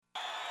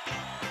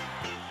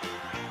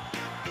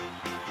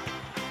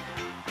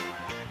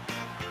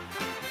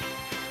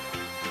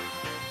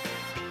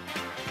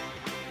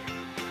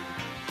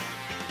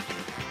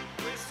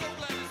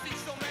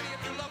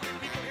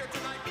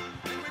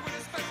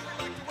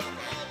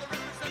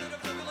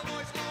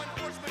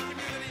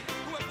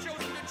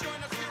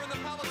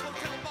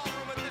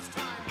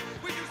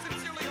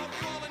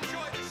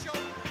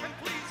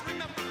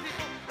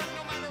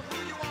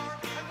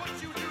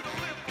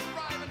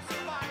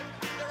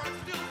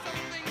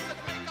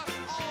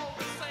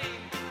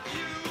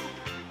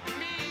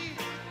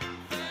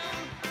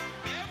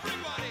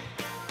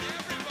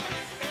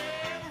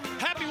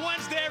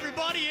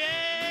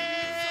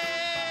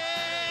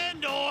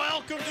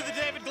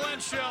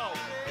Show.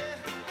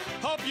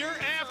 Hope your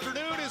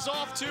afternoon is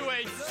off to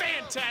a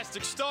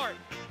fantastic start.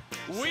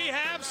 We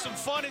have some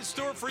fun in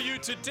store for you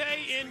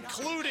today,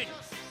 including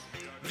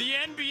the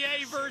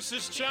NBA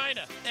versus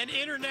China, an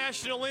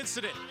international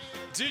incident.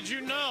 Did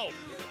you know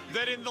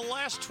that in the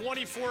last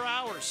 24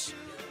 hours,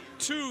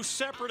 2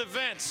 separate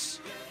events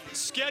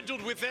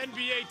scheduled with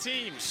NBA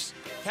teams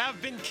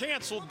have been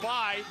canceled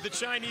by the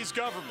Chinese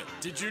government?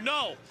 Did you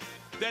know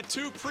that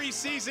 2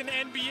 preseason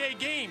NBA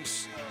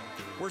games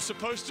were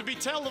supposed to be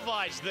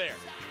televised there?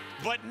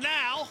 But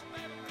now,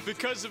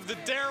 because of the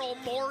Daryl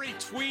Morey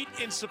tweet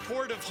in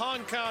support of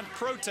Hong Kong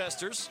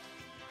protesters,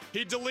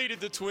 he deleted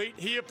the tweet.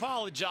 He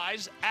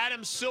apologized.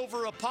 Adam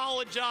Silver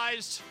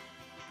apologized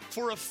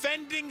for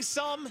offending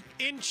some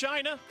in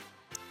China,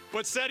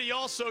 but said he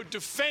also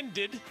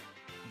defended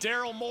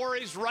Daryl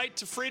Morey's right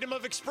to freedom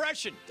of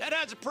expression. That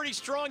has a pretty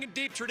strong and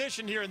deep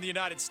tradition here in the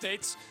United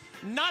States.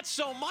 Not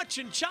so much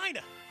in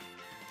China.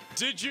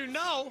 Did you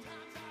know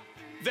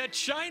that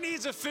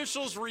Chinese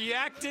officials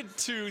reacted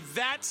to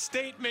that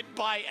statement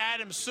by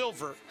Adam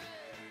Silver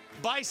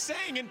by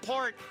saying, in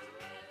part,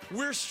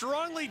 "We're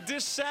strongly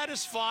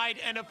dissatisfied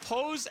and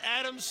oppose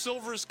Adam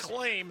Silver's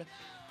claim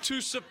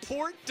to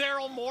support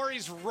Daryl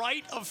Morey's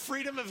right of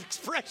freedom of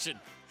expression."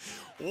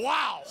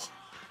 Wow.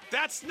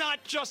 That's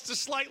not just a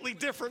slightly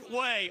different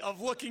way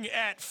of looking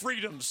at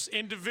freedoms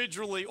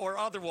individually or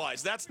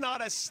otherwise. That's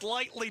not a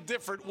slightly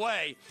different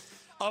way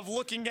of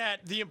looking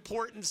at the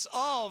importance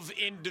of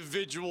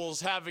individuals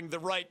having the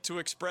right to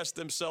express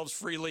themselves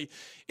freely.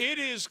 It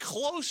is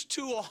close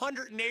to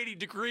 180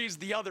 degrees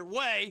the other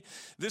way.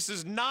 This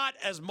is not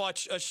as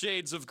much a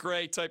shades of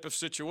gray type of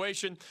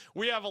situation.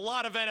 We have a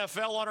lot of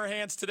NFL on our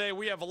hands today.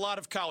 We have a lot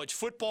of college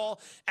football.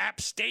 App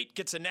State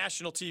gets a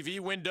national TV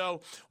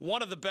window.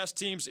 One of the best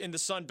teams in the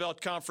Sun Belt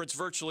Conference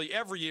virtually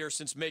every year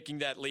since making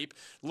that leap.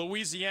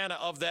 Louisiana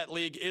of that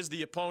league is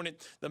the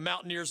opponent. The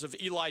Mountaineers of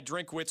Eli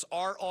Drinkwitz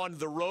are on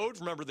the road.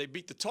 Remember, they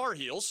beat the Tar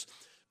Heels,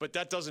 but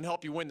that doesn't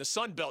help you win the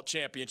Sun Belt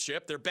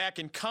Championship. They're back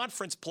in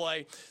conference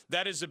play.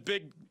 That is a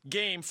big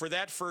game for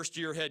that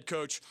first-year head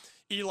coach,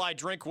 Eli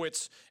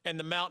Drinkwitz, and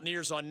the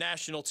Mountaineers on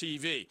national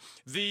TV.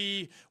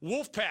 The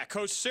Wolfpack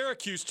hosts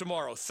Syracuse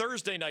tomorrow,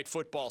 Thursday night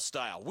football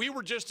style. We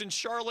were just in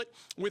Charlotte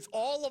with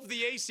all of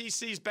the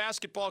ACC's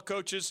basketball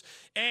coaches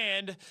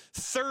and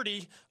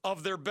 30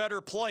 of their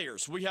better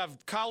players. We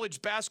have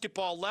college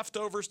basketball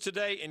leftovers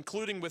today,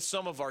 including with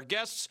some of our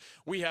guests.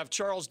 We have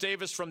Charles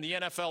Davis from the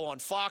NFL on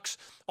Fox,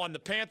 on the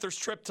Panthers'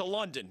 trip to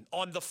London,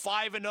 on the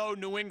 5-0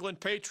 New England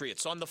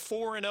Patriots, on the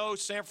 4-0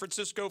 San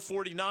Francisco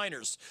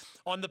 49ers,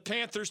 on the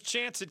Panthers'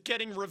 chance at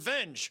getting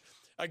revenge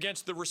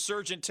against the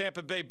resurgent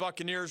Tampa Bay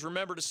Buccaneers.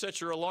 Remember to set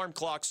your alarm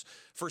clocks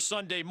for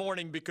Sunday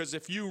morning, because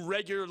if you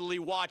regularly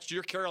watch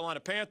your Carolina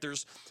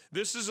Panthers,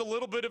 this is a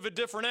little bit of a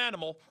different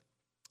animal.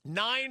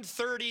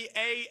 9:30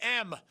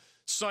 a.m.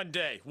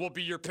 Sunday will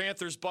be your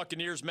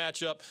Panthers-Buccaneers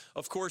matchup.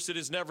 Of course, it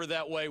is never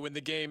that way when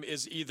the game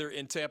is either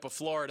in Tampa,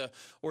 Florida,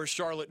 or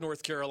Charlotte,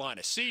 North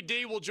Carolina.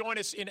 CD will join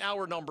us in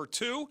hour number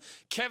 2.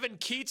 Kevin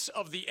Keats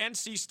of the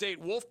NC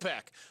State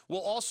Wolfpack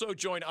will also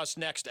join us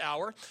next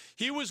hour.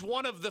 He was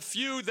one of the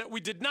few that we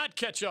did not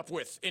catch up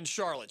with in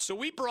Charlotte. So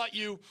we brought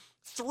you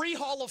 3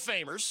 Hall of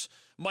Famers: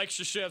 Mike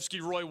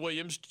Krzyzewski, Roy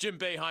Williams, Jim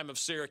Boeheim of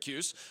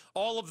Syracuse.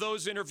 All of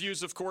those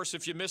interviews, of course,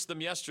 if you missed them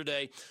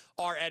yesterday,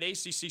 are at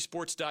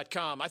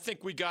accsports.com. I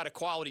think we got a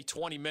quality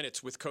 20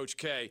 minutes with Coach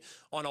K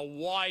on a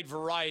wide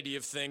variety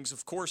of things,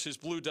 of course, his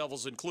Blue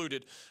Devils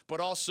included, but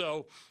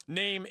also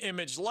name,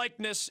 image,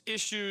 likeness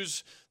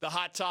issues, the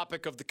hot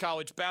topic of the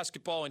college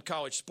basketball and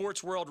college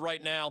sports world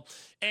right now,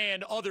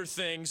 and other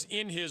things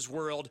in his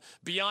world.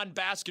 Beyond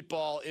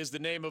Basketball is the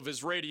name of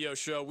his radio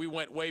show. We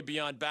went way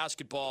beyond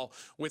basketball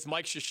with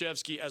Mike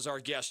Krzyzewski as our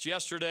guest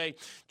yesterday.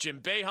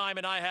 Jim Boeheim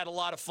and I had a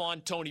lot of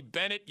fun. Tony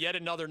Bennett, yet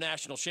another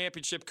national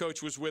championship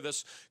coach, was with us.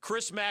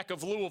 Chris Mack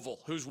of Louisville,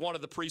 who's one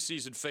of the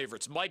preseason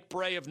favorites. Mike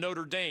Bray of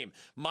Notre Dame,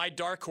 my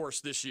dark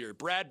horse this year.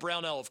 Brad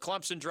Brownell of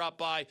Clemson dropped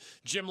by.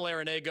 Jim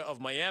Larinaga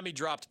of Miami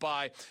dropped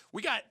by.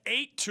 We got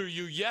 8 to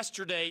you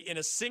yesterday in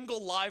a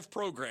single live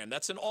program.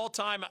 That's an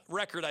all-time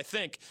record, I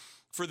think,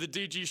 for the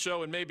DG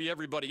show and maybe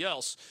everybody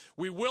else.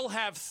 We will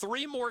have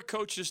 3 more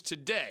coaches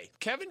today.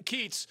 Kevin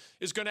Keats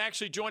is going to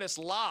actually join us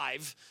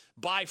live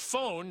by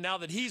phone now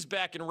that he's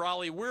back in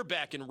Raleigh. We're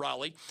back in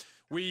Raleigh.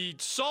 We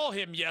saw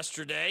him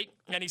yesterday,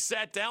 and he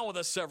sat down with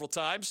us several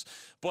times,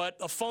 but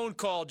a phone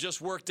call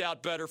just worked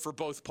out better for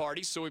both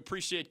parties, so we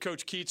appreciate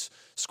Coach Keats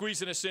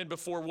squeezing us in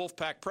before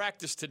Wolfpack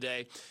practice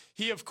today.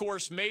 He, of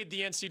course, made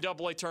the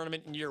NCAA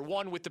tournament in year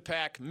 1 with the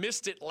Pack,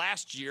 missed it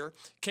last year,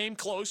 came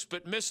close,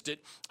 but missed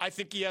it. I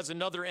think he has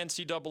another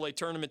NCAA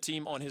tournament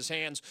team on his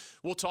hands.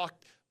 We'll talk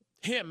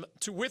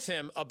with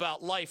him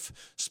about life,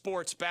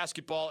 sports,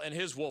 basketball, and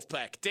his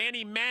Wolfpack.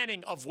 Danny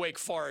Manning of Wake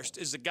Forest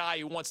is a guy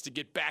who wants to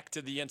get back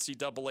to the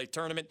NCAA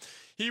tournament.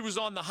 He was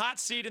on the hot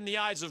seat in the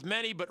eyes of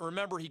many, but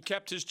remember, he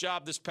kept his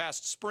job this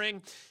past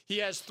spring. He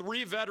has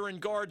 3 veteran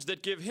guards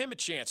that give him a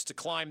chance to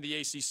climb the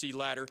ACC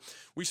ladder.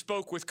 We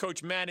spoke with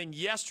Coach Manning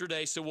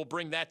yesterday, so we'll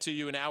bring that to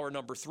you in hour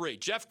number 3.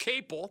 Jeff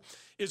Capel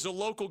is a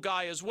local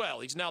guy as well.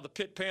 He's now the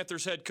Pitt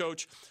Panthers head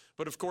coach,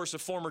 but of course a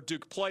former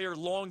Duke player,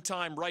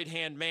 longtime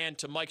right-hand man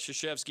to Mike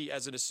Krzyzewski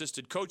as an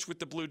assistant coach with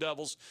the Blue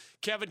Devils.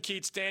 Kevin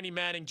Keatts, Danny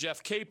Manning,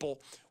 Jeff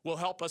Capel will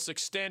help us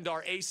extend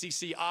our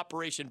ACC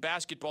Operation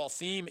Basketball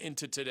theme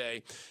into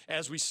today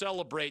as we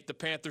celebrate the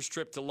Panthers'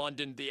 trip to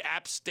London, the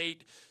App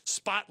State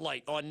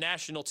spotlight on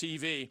national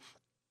TV,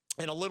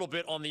 and a little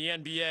bit on the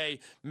NBA,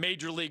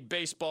 Major League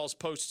Baseball's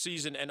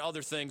postseason, and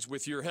other things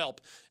with your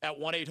help at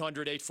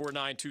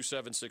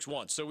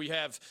 1-800-849-2761. So we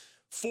have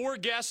 4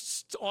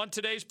 guests on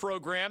today's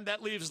program.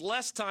 That leaves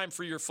less time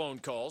for your phone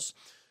calls.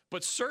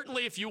 But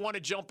certainly if you want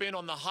to jump in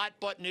on the hot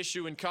button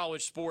issue in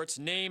college sports,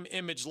 name,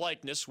 image,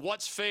 likeness,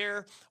 what's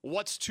fair,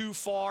 what's too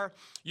far,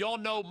 y'all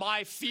know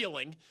my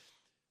feeling.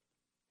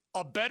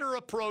 A better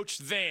approach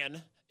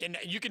than, and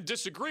you can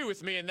disagree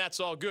with me, and that's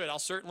all good. I'll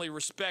certainly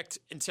respect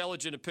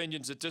intelligent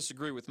opinions that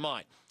disagree with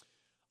mine.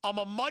 I'm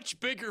a much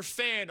bigger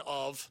fan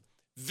of,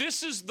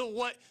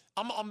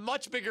 I'm a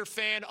much bigger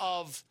fan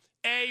of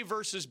A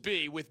versus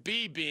B, with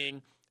B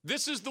being,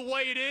 this is the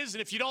way it is,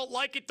 and if you don't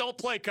like it, don't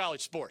play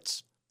college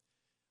sports.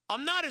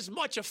 I'm not as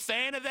much a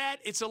fan of that.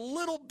 It's a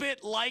little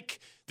bit like,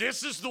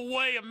 this is the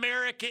way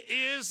America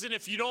is, and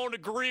if you don't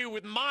agree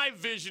with my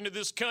vision of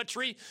this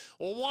country,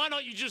 well, why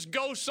don't you just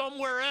go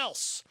somewhere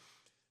else?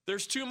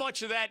 There's too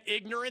much of that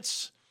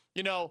ignorance.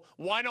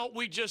 Why don't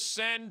we just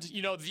send,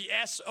 the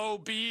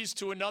SOBs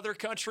to another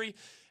country,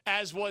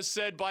 as was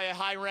said by a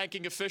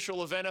high-ranking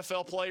official of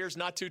NFL players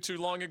not too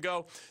long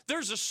ago?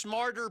 There's a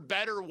smarter,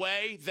 better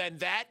way than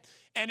that,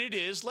 and it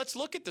is, let's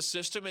look at the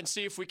system and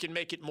see if we can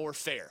make it more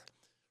fair.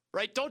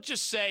 Right? Don't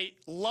just say,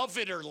 love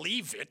it or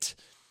leave it.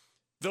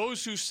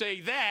 Those who say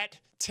that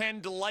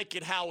tend to like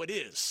it how it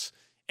is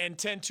and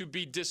tend to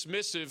be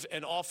dismissive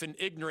and often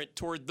ignorant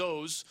toward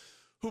those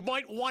who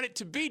might want it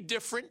to be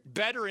different,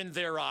 better in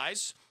their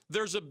eyes.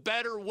 There's a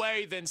better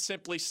way than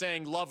simply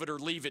saying love it or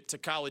leave it to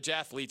college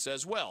athletes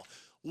as well.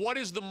 What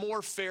is the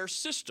more fair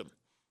system?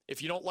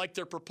 If you don't like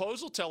their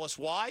proposal, tell us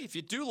why. If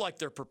you do like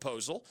their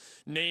proposal,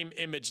 name,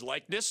 image,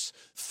 likeness,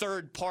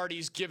 third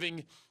parties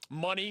giving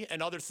money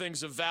and other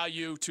things of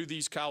value to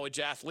these college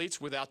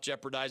athletes without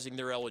jeopardizing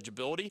their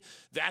eligibility.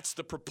 That's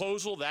the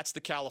proposal. That's the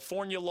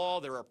California law.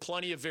 There are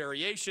plenty of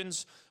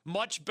variations.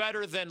 Much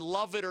better than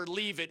love it or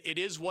leave it. It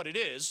is what it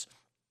is.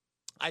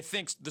 I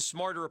think the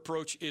smarter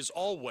approach is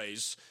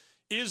always,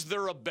 is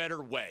there a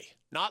better way?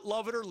 Not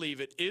love it or leave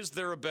it. Is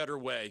there a better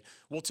way?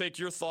 We'll take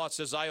your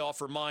thoughts as I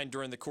offer mine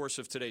during the course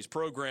of today's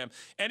program.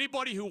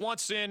 Anybody who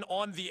wants in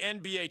on the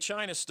NBA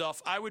China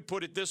stuff, I would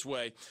put it this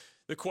way.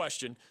 The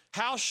question,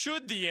 how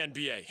should the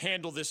NBA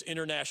handle this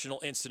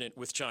international incident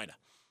with China?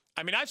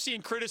 I mean, I've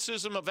seen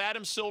criticism of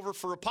Adam Silver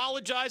for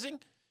apologizing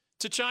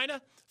to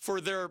China,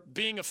 for their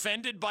being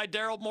offended by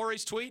Daryl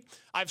Morey's tweet.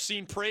 I've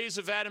seen praise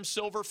of Adam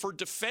Silver for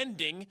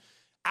defending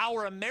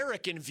our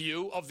American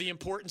view of the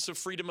importance of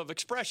freedom of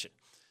expression.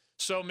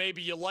 So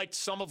maybe you liked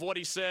some of what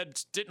he said,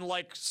 didn't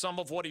like some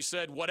of what he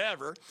said,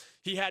 whatever.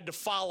 He had to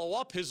follow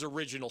up his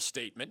original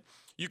statement.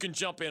 You can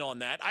jump in on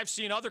that. I've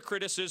seen other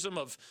criticism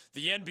of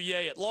the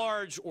NBA at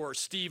large, or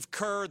Steve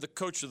Kerr, the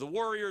coach of the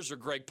Warriors, or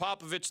Greg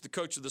Popovich, the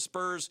coach of the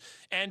Spurs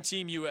and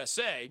Team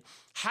USA.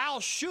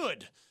 How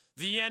should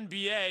the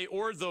NBA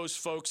or those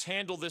folks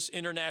handle this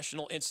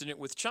international incident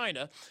with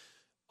China?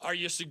 Are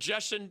you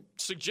suggesting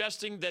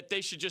that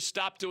they should just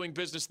stop doing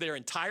business there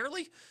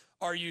entirely?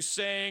 Are you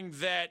saying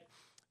that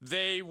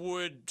they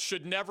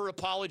should never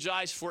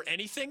apologize for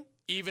anything,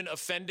 even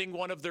offending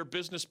one of their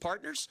business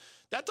partners?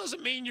 That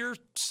doesn't mean you're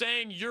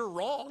saying you're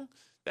wrong.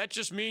 That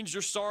just means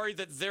you're sorry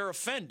that they're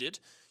offended.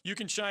 You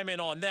can chime in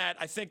on that.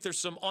 I think there's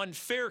some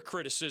unfair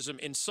criticism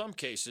in some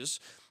cases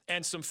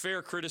and some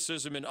fair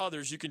criticism in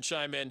others. You can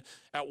chime in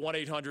at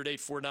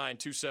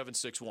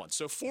 1-800-849-2761.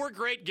 So 4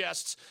 great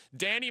guests: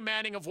 Danny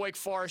Manning of Wake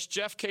Forest,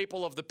 Jeff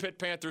Capel of the Pitt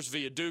Panthers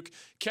via Duke,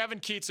 Kevin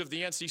Keatts of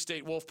the NC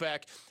State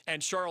Wolfpack,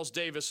 and Charles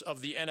Davis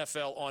of the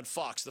NFL on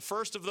Fox. The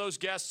first of those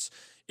guests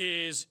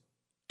is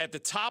at the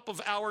top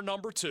of hour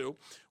number 2.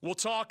 We'll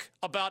talk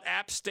about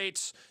App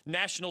State's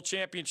national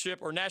championship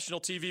or national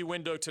TV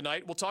window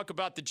tonight. We'll talk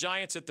about the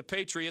Giants at the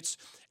Patriots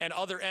and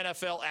other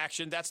NFL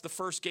action. That's the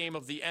first game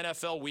of the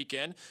NFL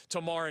weekend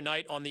tomorrow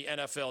night on the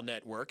NFL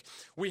Network.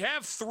 We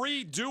have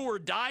 3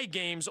 do-or-die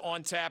games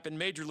on tap in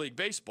Major League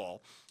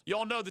Baseball. You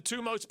all know the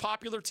 2 most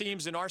popular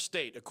teams in our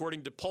state,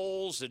 according to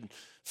polls and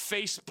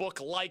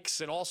Facebook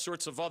likes and all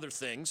sorts of other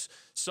things,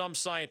 some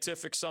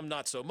scientific, some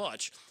not so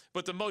much.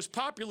 But the most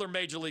popular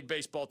Major League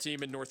Baseball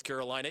team in North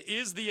Carolina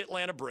is the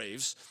Atlanta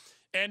Braves,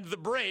 and the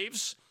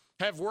Braves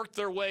have worked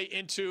their way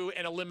into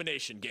an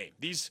elimination game.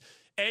 These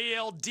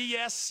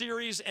ALDS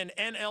series and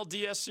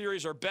NLDS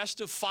series are best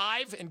of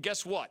 5, and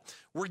guess what?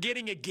 We're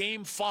getting a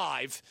game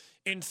 5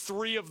 in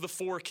 3 of the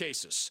 4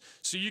 cases.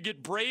 So you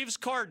get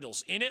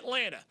Braves-Cardinals in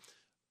Atlanta.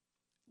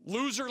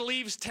 Loser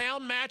leaves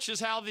town match is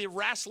how the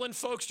wrestling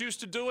folks used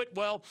to do it.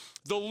 Well,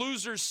 the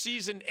loser's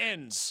season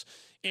ends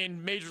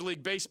in Major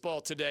League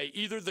Baseball today.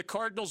 Either the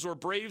Cardinals or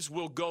Braves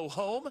will go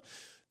home.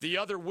 The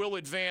other will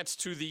advance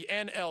to the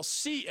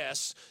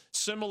NLCS.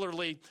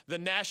 Similarly, the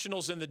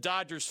Nationals and the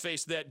Dodgers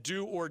face that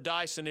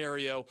do-or-die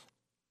scenario.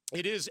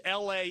 It is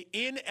L.A.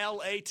 in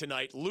L.A.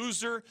 tonight.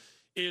 Loser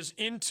is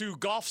into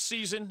golf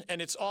season,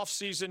 and it's off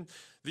season.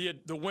 The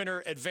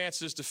winner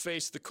advances to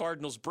face the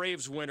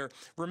Cardinals-Braves winner.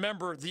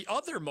 Remember, the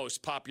other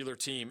most popular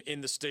team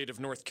in the state of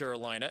North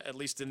Carolina, at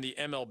least in the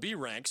MLB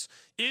ranks,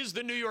 is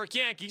the New York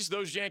Yankees.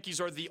 Those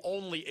Yankees are the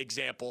only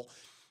example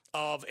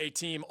of a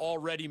team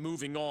already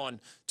moving on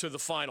to the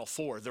Final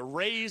Four. The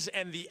Rays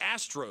and the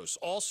Astros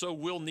also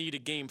will need a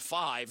Game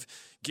 5,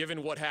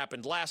 given what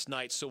happened last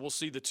night. So we'll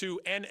see the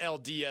 2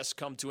 NLDS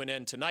come to an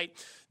end tonight.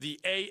 The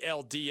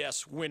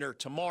ALDS winner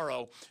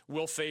tomorrow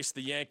will face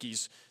the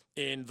Yankees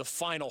in the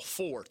Final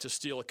Four, to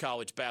steal a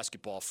college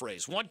basketball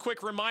phrase. One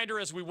quick reminder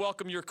as we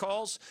welcome your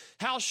calls.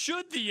 How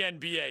should the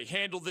NBA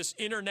handle this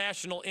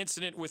international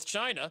incident with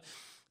China?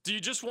 Do you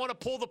just want to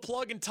pull the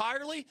plug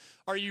entirely?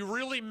 Are you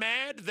really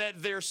mad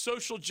that they're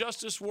social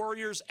justice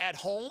warriors at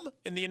home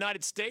in the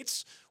United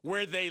States,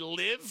 where they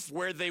live,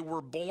 where they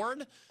were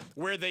born,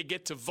 where they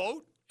get to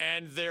vote,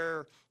 and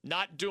they're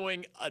not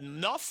doing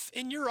enough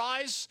in your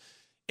eyes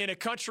in a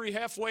country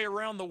halfway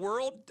around the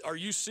world? Are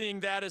you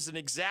seeing that as an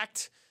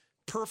exact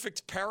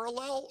perfect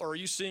parallel, or are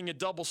you seeing a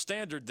double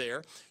standard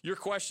there? Your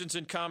questions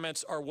and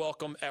comments are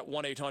welcome at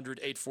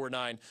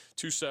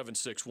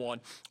 1-800-849-2761.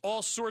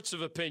 All sorts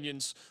of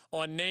opinions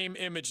on name,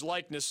 image,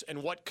 likeness,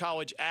 and what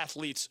college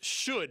athletes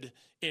should,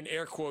 in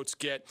air quotes,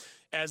 get,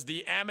 as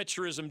the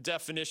amateurism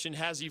definition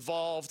has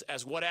evolved,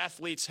 as what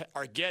athletes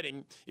are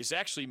getting is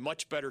actually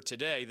much better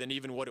today than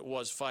even what it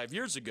was 5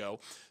 years ago.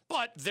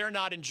 But they're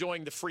not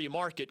enjoying the free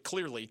market,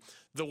 clearly,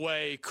 the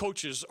way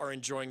coaches are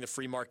enjoying the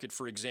free market,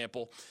 for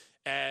example,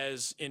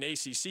 as in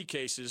ACC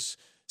cases,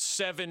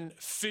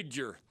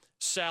 7-figure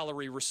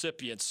salary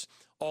recipients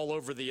all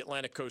over the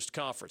Atlantic Coast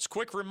Conference.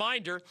 Quick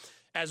reminder,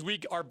 as we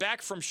are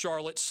back from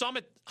Charlotte,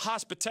 Summit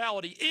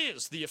Hospitality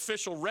is the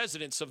official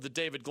residence of the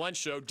David Glenn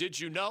Show. Did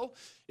you know?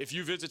 If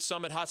you visit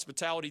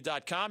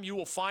summithospitality.com, you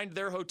will find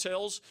their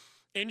hotels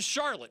in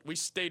Charlotte. We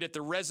stayed at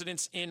the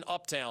Residence Inn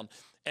Uptown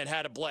and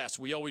had a blast.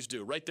 We always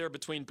do, right there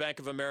between Bank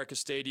of America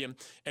Stadium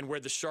and where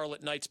the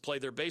Charlotte Knights play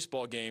their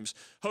baseball games.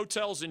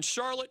 Hotels in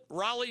Charlotte,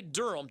 Raleigh,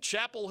 Durham,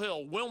 Chapel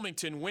Hill,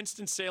 Wilmington,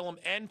 Winston-Salem,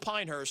 and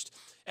Pinehurst.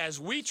 As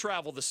we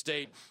travel the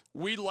state,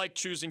 we like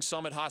choosing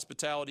Summit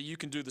Hospitality. You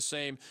can do the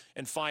same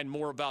and find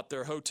more about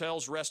their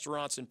hotels,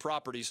 restaurants, and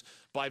properties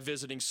by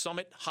visiting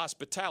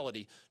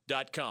summithospitality.com.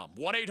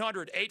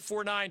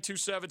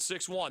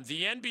 1-800-849-2761.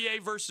 The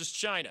NBA versus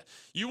China.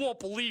 You won't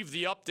believe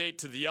the update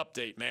to the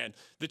update, man.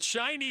 The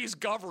Chinese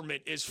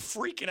government is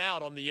freaking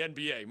out on the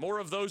NBA. More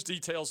of those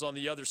details on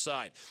the other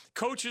side.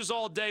 Coaches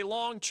all day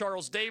long.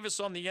 Charles Davis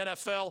on the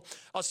NFL.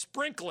 A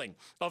sprinkling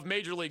of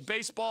Major League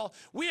Baseball.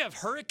 We have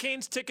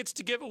Hurricanes tickets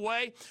to give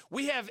away.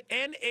 We have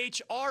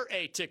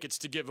NHRA tickets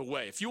to give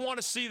away. If you want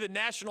to see the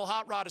National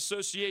Hot Rod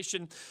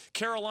Association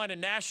Carolina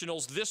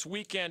Nationals this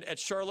weekend at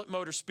Charlotte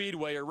Motor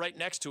Speedway, or right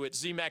next to it,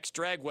 ZMAX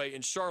Dragway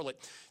in Charlotte,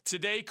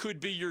 today could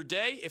be your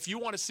day. If you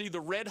want to see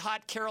the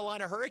red-hot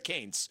Carolina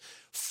Hurricanes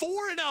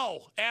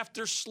 4-0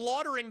 after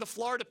slaughtering the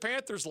Florida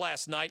Panthers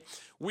last night,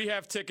 we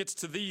have tickets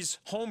to these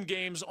home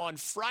games on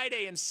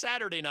Friday and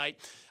Saturday night.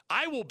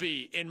 I will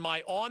be in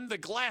my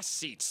on-the-glass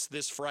seats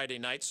this Friday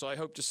night, so I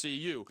hope to see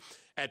you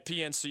at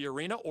PNC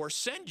Arena or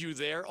send you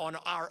there on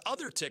our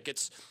other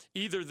tickets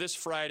either this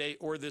Friday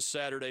or this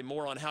Saturday.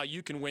 More on how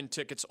you can win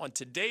tickets on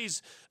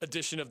today's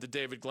edition of the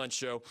David Glenn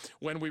Show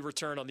when we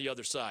return on the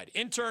other side.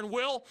 Intern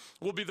Will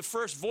be the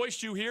first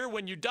voice you hear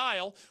when you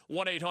dial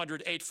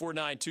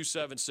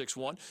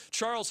 1-800-849-2761.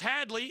 Charles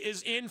Hadley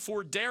is in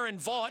for Darren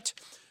Vaught.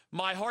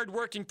 My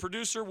hardworking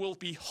producer will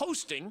be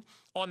hosting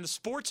on the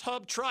Sports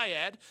Hub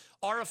Triad,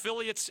 our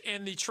affiliates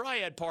in the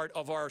Triad part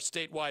of our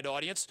statewide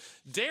audience.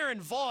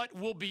 Darren Vaught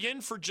will be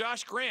in for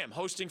Josh Graham,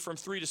 hosting from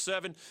 3 to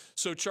 7.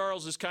 So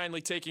Charles is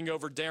kindly taking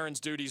over Darren's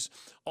duties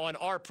on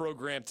our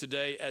program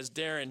today, as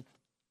Darren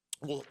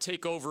will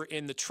take over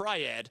in the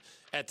Triad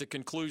at the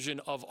conclusion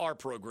of our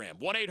program.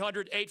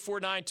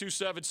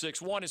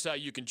 1-800-849-2761 is how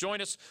you can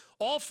join us.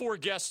 All 4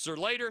 guests are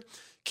later.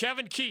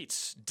 Kevin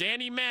Keats,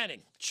 Danny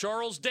Manning,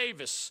 Charles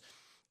Davis,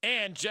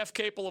 and Jeff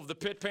Capel of the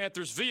Pitt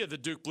Panthers via the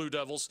Duke Blue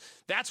Devils.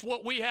 That's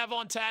what we have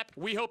on tap.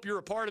 We hope you're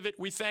a part of it.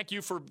 We thank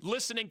you for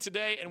listening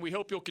today, and we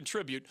hope you'll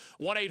contribute.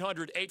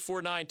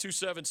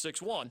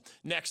 1-800-849-2761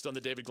 next on The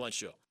David Glenn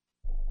Show.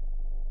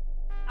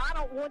 I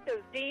don't want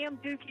those damn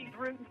Dukies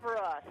rooting for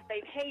us.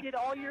 They've hated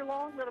all year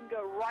long. Let them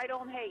go right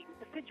on hating.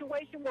 If the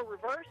situation were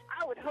reversed,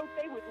 I would hope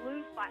they would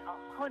lose by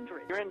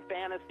 100. You're in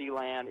fantasy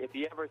land if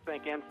you ever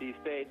think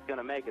NC State's going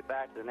to make it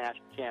back to the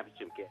national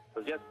championship game.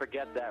 So just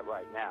forget that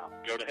right now.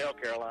 Go to hell,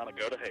 Carolina.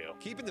 Go to hell.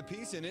 Keeping the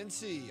peace in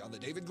NC on the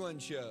David Glenn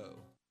Show.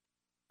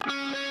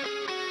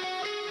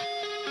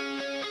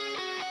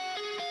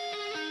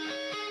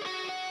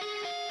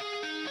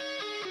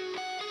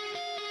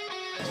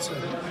 It's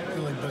a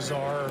really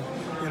bizarre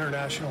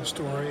international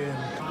story,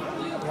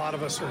 and a lot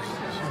of us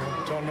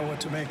don't know what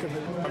to make of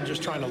it. I'm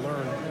just trying to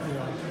learn.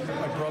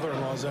 My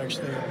brother-in-law is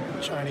actually a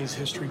Chinese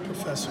history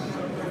professor,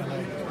 and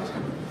I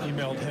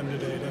emailed him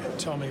today to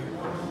tell me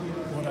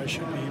what I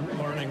should be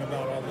learning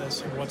about all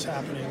this and what's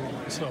happening.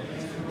 So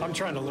I'm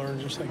trying to learn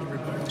just like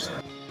everybody else.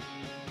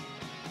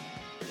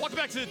 Welcome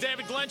back to the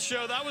David Glenn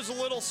Show. That was a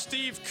little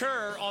Steve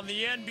Kerr on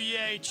the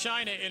NBA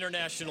China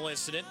international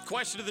incident.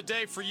 Question of the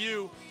day for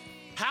you: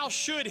 how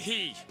should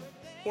he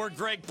or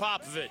Greg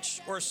Popovich,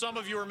 or some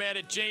of you are mad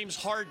at James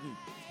Harden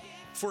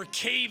for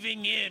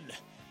caving in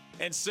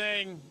and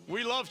saying,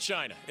 we love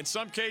China? In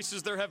some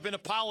cases, there have been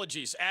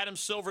apologies. Adam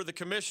Silver, the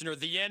commissioner,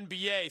 the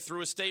NBA,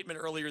 threw a statement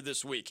earlier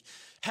this week.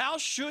 How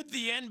should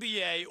the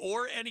NBA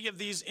or any of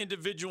these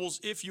individuals,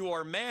 if you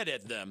are mad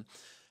at them,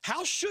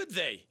 how should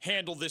they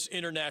handle this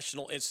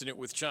international incident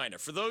with China?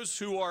 For those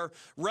who are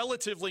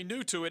relatively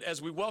new to it,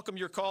 as we welcome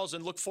your calls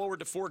and look forward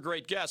to four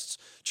great guests,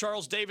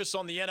 Charles Davis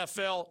on the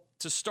NFL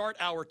to start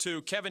hour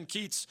two, Kevin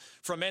Keats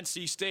from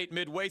NC State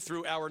midway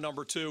through hour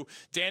number two,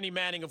 Danny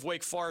Manning of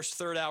Wake Forest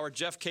third hour,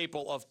 Jeff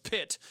Capel of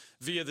Pitt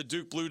via the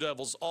Duke Blue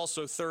Devils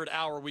also third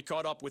hour. We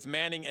caught up with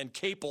Manning and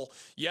Capel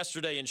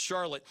yesterday in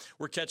Charlotte.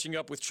 We're catching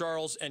up with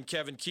Charles and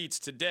Kevin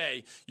Keats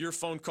today. Your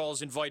phone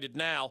calls invited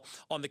now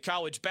on the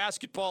college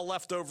basketball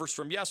leftovers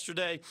from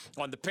yesterday,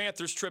 on the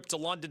Panthers trip to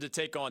London to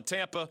take on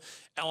Tampa,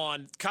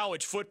 on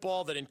college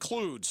football that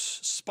includes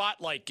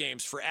spotlight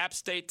games for App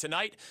State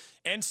tonight,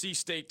 NC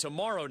State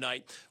tomorrow night,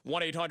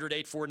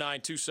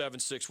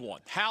 1-800-849-2761.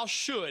 How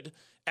should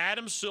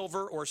Adam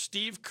Silver or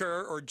Steve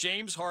Kerr or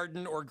James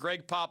Harden or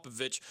Greg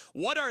Popovich,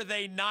 what are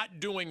they not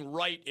doing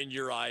right in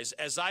your eyes,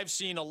 as I've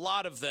seen a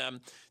lot of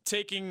them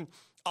taking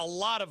a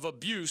lot of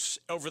abuse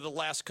over the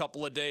last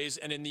couple of days,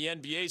 and in the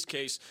NBA's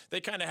case,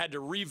 they kind of had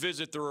to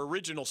revisit their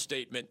original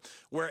statement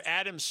where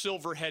Adam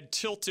Silver had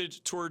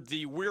tilted toward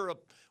the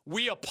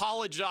we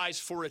apologize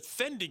for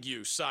offending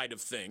you side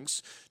of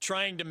things,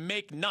 trying to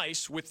make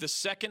nice with the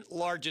second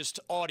largest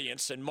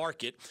audience and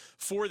market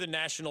for the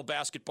National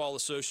Basketball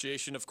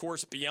Association, of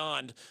course,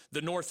 beyond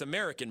the North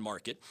American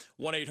market,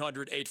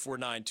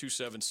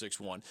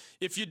 1-800-849-2761.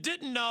 If you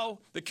didn't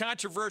know, the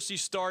controversy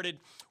started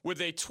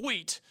with a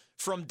tweet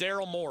from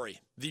Daryl Morey,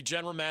 the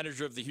general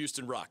manager of the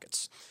Houston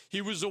Rockets.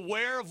 He was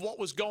aware of what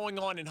was going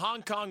on in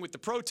Hong Kong with the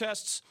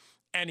protests,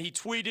 and he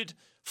tweeted,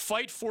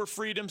 "Fight for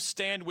freedom,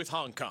 stand with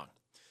Hong Kong."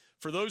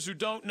 For those who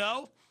don't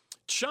know,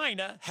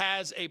 China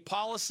has a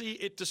policy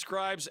it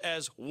describes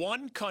as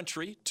one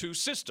country, two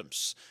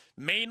systems.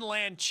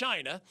 Mainland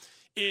China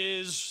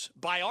is,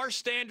 by our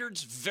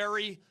standards,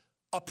 very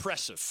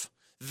oppressive.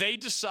 They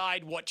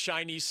decide what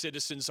Chinese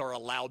citizens are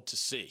allowed to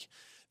see.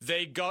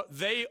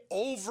 They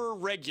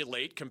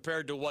over-regulate,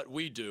 compared to what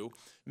we do,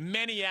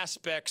 many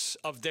aspects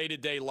of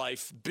day-to-day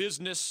life,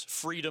 business,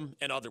 freedom,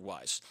 and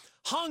otherwise.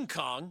 Hong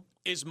Kong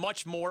is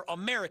much more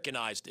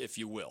Americanized, if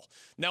you will.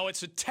 Now,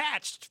 it's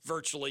attached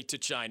virtually to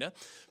China,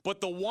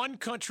 but the one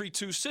country,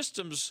 two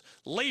systems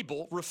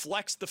label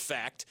reflects the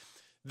fact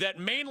that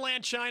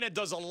mainland China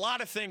does a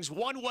lot of things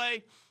one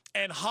way,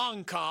 and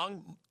Hong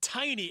Kong,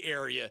 tiny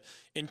area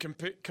in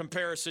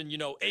comparison,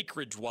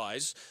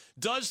 acreage-wise,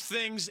 does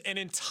things an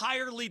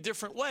entirely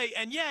different way,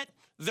 and yet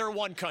they're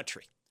one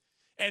country.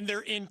 And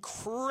they're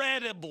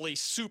incredibly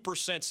super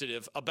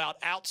sensitive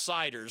about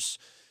outsiders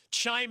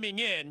chiming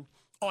in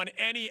on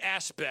any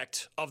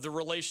aspect of the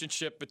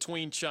relationship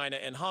between China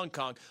and Hong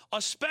Kong,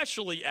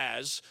 especially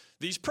as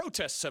these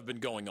protests have been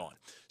going on.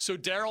 So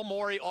Daryl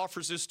Morey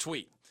offers his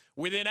tweet.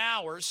 Within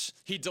hours,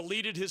 he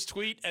deleted his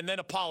tweet and then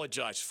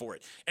apologized for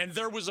it. And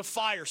there was a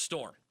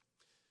firestorm.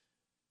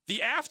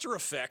 The after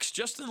effects,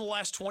 just in the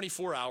last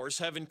 24 hours,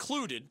 have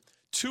included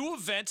 2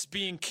 events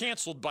being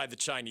canceled by the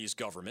Chinese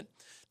government,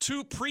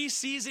 2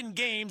 preseason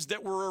games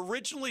that were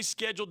originally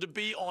scheduled to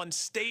be on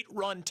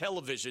state-run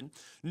television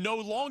no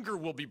longer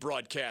will be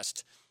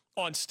broadcast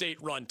on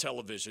state-run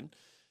television.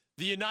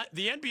 The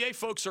NBA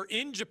folks are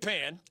in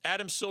Japan.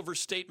 Adam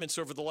Silver's statements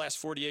over the last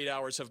 48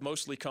 hours have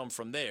mostly come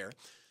from there.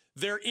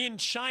 They're in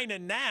China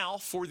now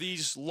for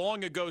these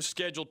long-ago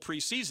scheduled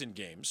preseason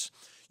games.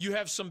 You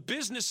have some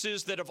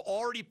businesses that have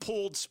already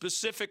pulled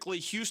specifically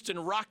Houston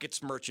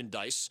Rockets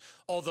merchandise,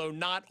 although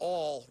not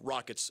all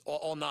Rockets,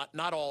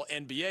 not all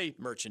NBA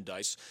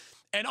merchandise.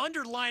 And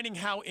underlining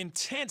how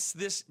intense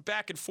this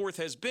back and forth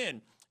has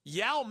been,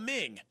 Yao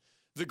Ming,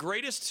 the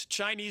greatest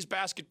Chinese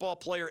basketball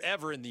player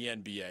ever in the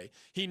NBA,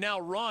 he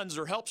now runs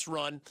or helps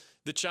run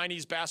the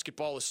Chinese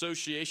Basketball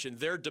Association,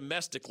 their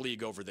domestic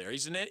league over there.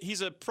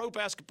 He's a Pro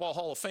Basketball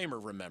Hall of Famer,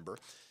 remember.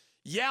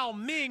 Yao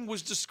Ming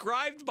was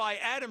described by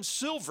Adam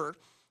Silver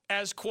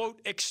as, quote,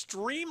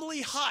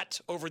 extremely hot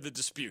over the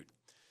dispute.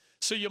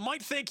 So you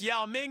might think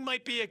Yao Ming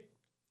might be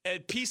a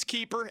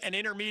peacekeeper, an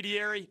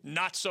intermediary.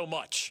 Not so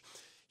much.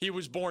 He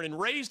was born and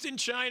raised in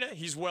China.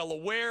 He's well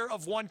aware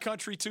of one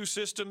country, two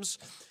systems,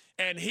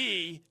 and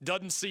he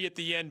doesn't see it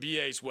the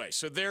NBA's way.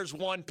 So there's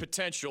one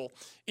potential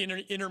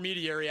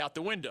intermediary out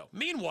the window.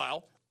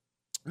 Meanwhile,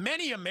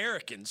 many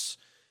Americans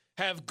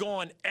have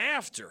gone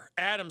after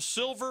Adam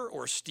Silver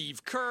or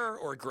Steve Kerr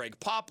or Greg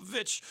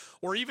Popovich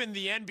or even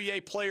the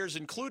NBA players,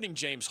 including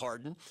James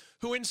Harden,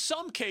 who in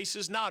some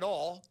cases, not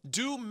all,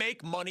 do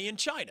make money in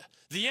China.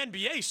 The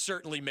NBA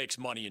certainly makes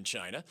money in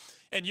China.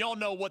 And y'all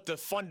know what the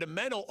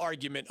fundamental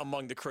argument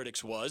among the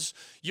critics was.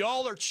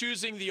 Y'all are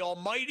choosing the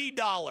almighty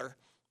dollar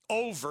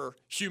over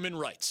human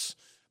rights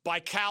by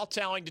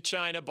kowtowing to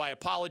China, by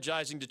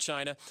apologizing to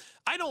China.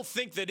 I don't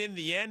think that in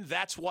the end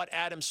that's what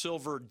Adam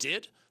Silver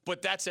did,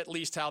 but that's at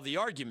least how the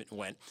argument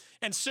went.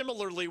 And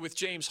similarly with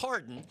James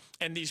Harden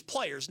and these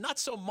players, not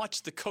so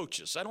much the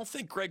coaches. I don't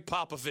think Greg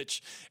Popovich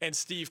and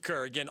Steve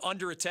Kerr, again,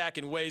 under attack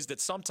in ways that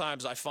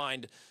sometimes I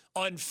find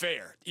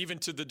unfair, even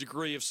to the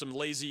degree of some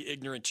lazy,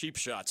 ignorant, cheap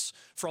shots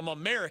from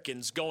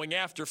Americans going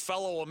after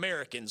fellow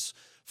Americans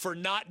for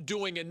not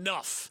doing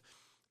enough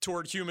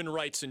toward human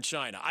rights in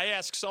China. I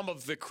asked some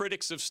of the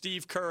critics of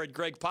Steve Kerr and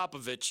Greg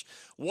Popovich,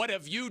 what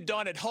have you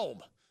done at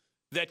home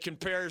that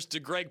compares to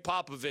Greg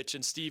Popovich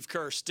and Steve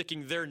Kerr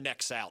sticking their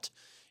necks out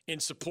in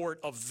support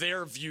of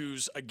their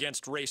views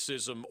against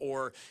racism,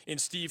 or in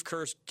Steve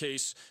Kerr's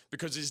case,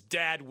 because his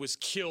dad was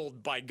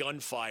killed by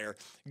gunfire,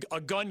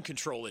 a gun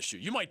control issue.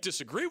 You might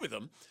disagree with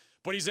him,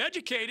 but he's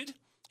educated.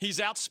 He's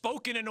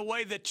outspoken in a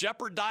way that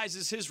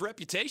jeopardizes his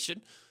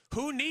reputation.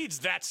 Who needs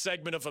that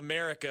segment of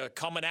America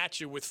coming at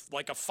you with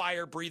like a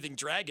fire-breathing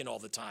dragon all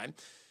the time?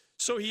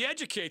 So he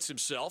educates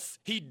himself.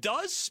 He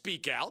does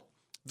speak out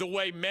the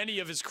way many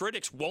of his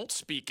critics won't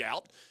speak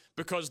out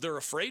because they're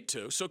afraid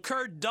to. So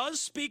Kerr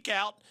does speak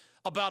out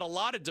about a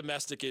lot of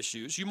domestic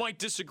issues. You might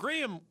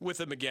disagree with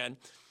him again,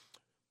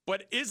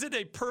 but is it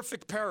a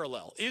perfect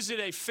parallel? Is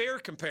it a fair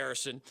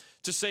comparison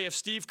to say if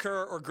Steve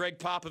Kerr or Greg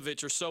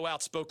Popovich are so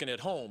outspoken at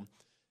home,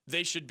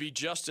 they should be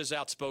just as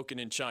outspoken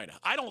in China?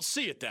 I don't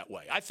see it that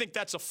way. I think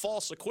that's a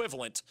false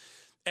equivalent,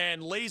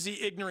 and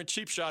lazy, ignorant,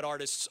 cheap shot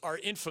artists are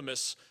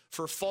infamous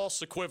for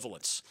false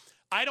equivalence.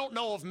 I don't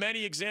know of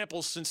many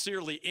examples,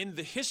 sincerely, in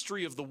the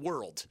history of the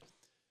world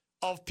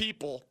of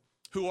people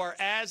who are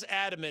as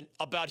adamant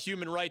about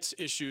human rights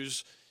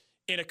issues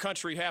in a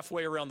country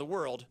halfway around the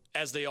world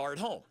as they are at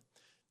home.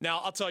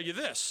 Now, I'll tell you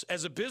this.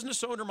 As a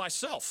business owner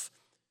myself,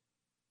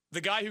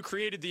 the guy who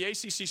created the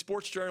ACC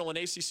Sports Journal and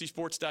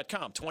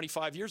ACCSports.com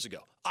 25 years ago,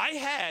 I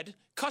had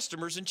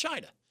customers in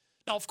China.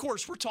 Now, of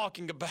course, we're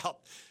talking about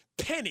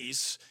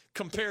pennies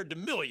compared to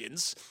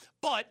millions,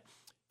 but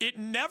it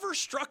never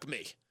struck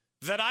me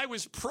that I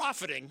was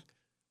profiting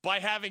by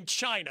having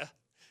China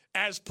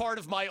as part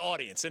of my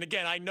audience. And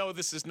again, I know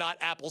this is not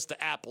apples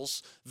to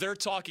apples. They're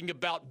talking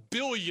about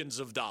billions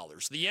of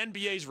dollars. The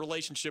NBA's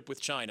relationship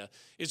with China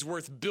is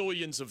worth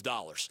billions of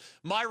dollars.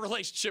 My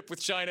relationship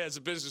with China as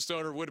a business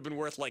owner would have been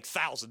worth like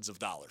thousands of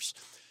dollars.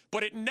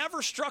 But it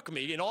never struck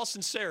me, in all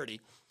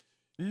sincerity,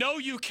 no,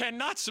 you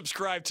cannot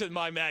subscribe to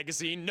my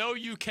magazine. No,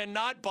 you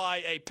cannot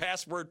buy a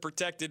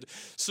password-protected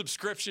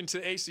subscription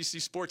to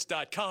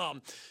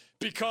ACCSports.com,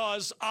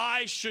 because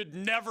I should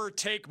never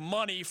take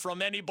money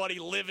from anybody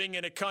living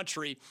in a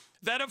country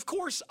that, of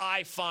course,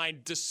 I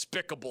find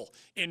despicable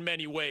in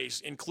many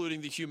ways,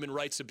 including the human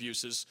rights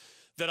abuses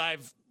that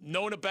I've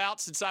known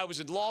about since I was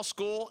in law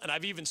school, and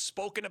I've even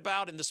spoken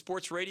about in the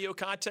sports radio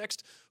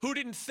context. Who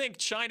didn't think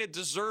China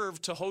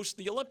deserved to host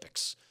the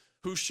Olympics?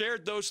 Who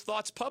shared those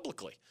thoughts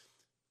publicly?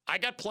 I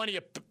got plenty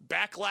of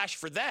backlash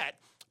for that,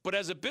 but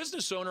as a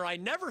business owner, I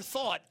never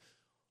thought,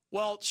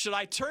 well, should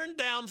I turn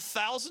down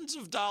thousands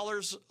of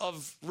dollars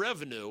of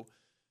revenue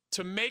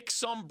to make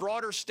some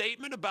broader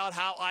statement about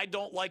how I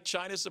don't like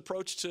China's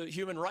approach to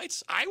human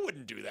rights? I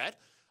wouldn't do that.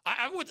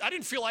 I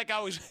didn't feel like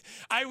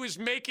I was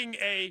making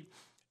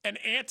an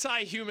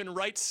anti-human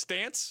rights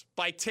stance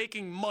by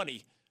taking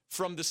money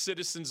from the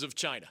citizens of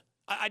China.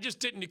 I just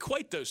didn't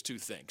equate those two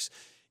things.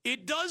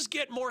 It does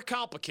get more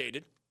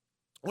complicated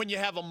when you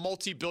have a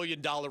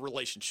multi-billion-dollar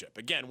relationship.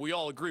 Again, we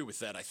all agree with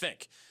that, I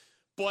think.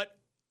 But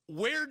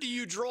where do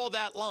you draw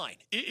that line?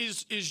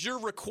 Is your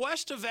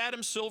request of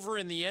Adam Silver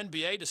in the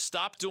NBA to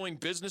stop doing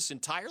business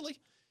entirely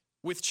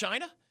with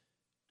China?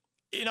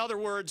 In other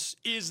words,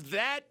 is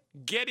that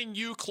getting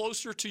you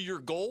closer to your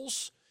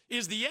goals?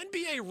 Is the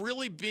NBA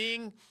really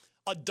being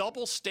a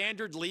double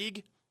standard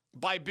league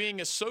by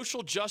being a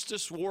social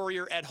justice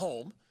warrior at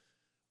home,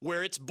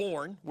 where it's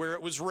born, where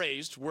it was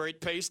raised, where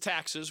it pays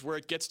taxes, where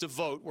it gets to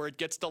vote, where it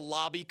gets to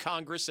lobby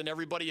Congress and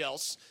everybody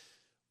else?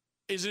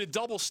 Is it a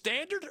double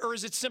standard, or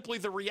is it simply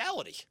the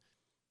reality?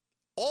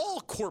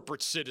 All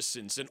corporate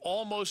citizens and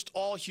almost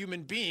all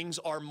human beings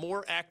are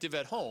more active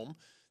at home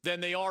than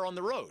they are on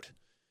the road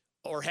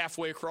or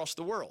halfway across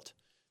the world.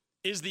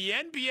 Is the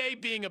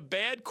NBA being a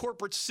bad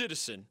corporate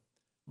citizen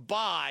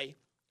by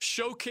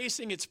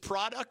showcasing its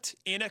product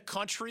in a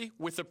country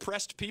with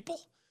oppressed people?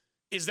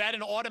 Is that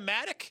an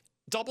automatic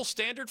double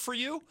standard for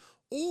you?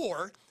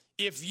 Or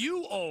if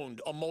you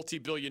owned a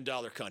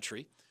multi-billion-dollar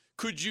country,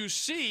 could you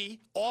see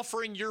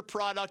offering your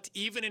product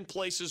even in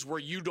places where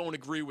you don't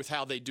agree with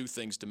how they do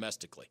things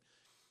domestically?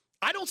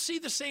 I don't see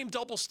the same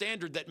double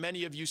standard that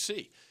many of you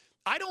see.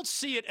 I don't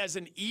see it as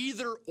an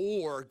either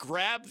or,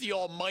 grab the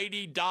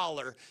almighty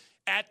dollar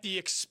at the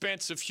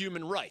expense of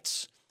human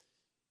rights.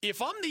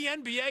 If I'm the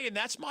NBA and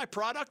that's my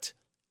product,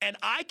 and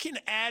I can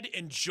add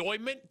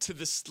enjoyment to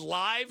the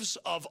lives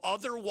of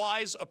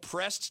otherwise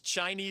oppressed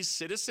Chinese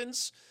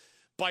citizens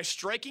by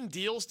striking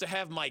deals to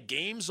have my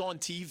games on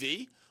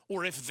TV,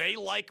 or if they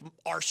like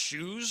our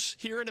shoes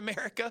here in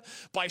America,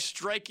 by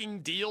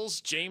striking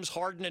deals, James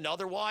Harden and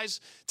otherwise,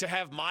 to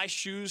have my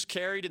shoes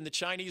carried in the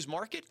Chinese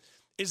market,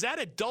 is that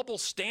a double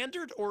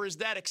standard, or is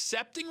that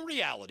accepting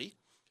reality,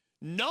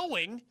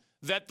 knowing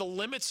that the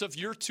limits of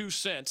your 2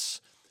 cents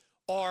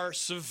are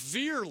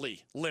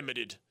severely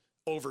limited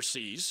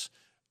overseas,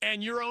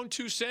 and your own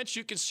 2 cents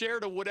you can share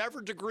to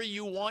whatever degree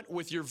you want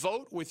with your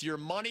vote, with your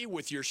money,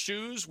 with your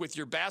shoes, with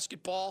your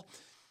basketball?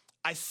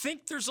 I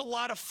think there's a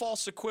lot of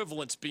false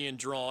equivalence being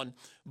drawn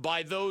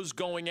by those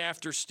going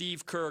after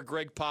Steve Kerr,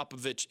 Greg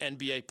Popovich,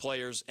 NBA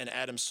players, and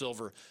Adam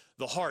Silver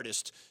the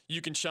hardest.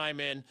 You can chime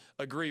in,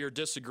 agree or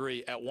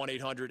disagree at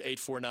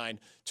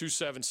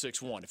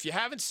 1-800-849-2761. If you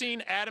haven't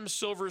seen Adam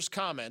Silver's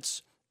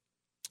comments,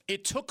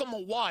 it took him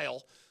a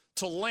while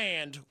to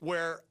land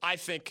where I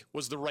think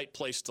was the right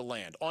place to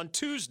land. On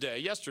Tuesday,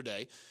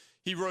 yesterday,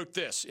 he wrote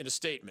this in a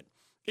statement.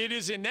 It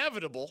is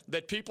inevitable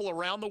that people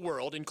around the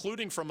world,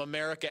 including from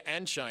America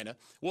and China,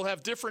 will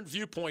have different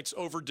viewpoints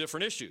over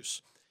different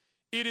issues.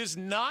 It is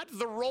not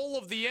the role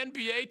of the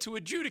NBA to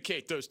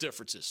adjudicate those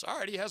differences. All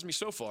right, he has me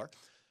so far.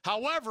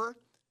 However,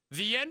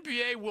 the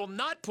NBA will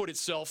not put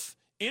itself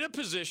in a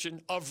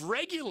position of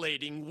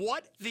regulating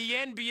what the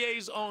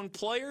NBA's own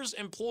players,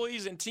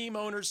 employees, and team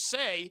owners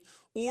say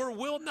or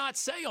will not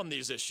say on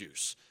these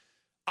issues.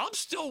 I'm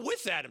still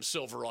with Adam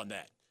Silver on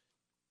that.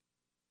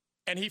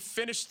 And he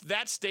finished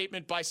that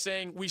statement by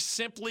saying, we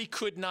simply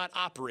could not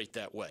operate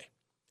that way,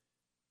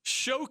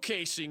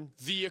 showcasing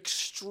the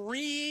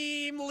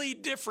extremely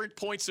different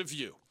points of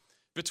view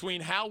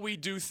between how we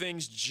do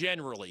things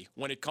generally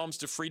when it comes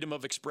to freedom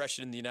of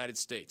expression in the United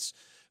States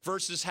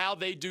versus how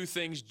they do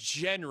things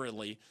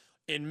generally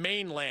in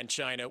mainland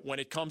China when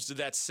it comes to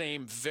that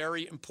same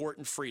very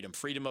important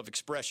freedom of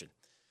expression.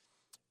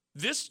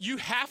 You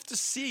have to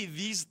see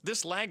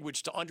this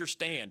language to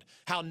understand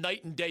how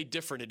night and day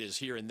different it is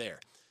here and there.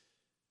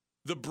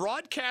 The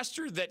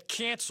broadcaster that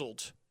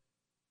canceled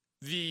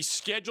the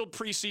scheduled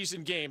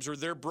preseason games, or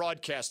their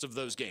broadcast of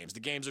those games, the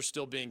games are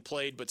still being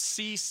played, but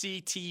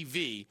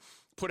CCTV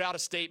put out a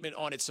statement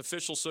on its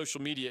official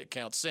social media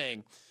account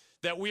saying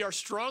that we are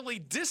strongly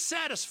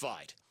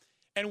dissatisfied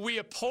and we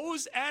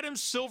oppose Adam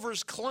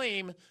Silver's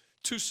claim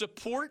to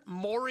support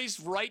Maury's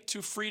right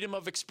to freedom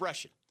of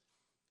expression.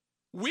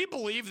 We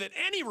believe that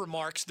any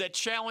remarks that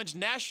challenge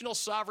national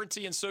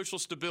sovereignty and social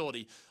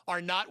stability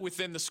are not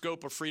within the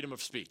scope of freedom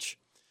of speech.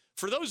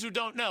 For those who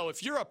don't know,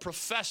 if you're a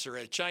professor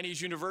at a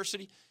Chinese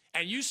university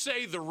and you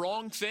say the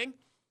wrong thing,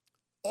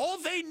 all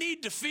they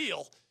need to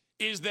feel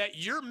is that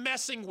you're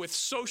messing with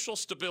social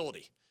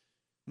stability.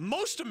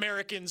 Most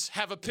Americans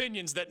have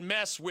opinions that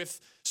mess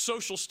with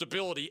social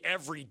stability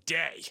every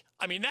day.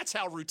 I mean, that's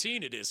how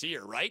routine it is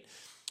here, right?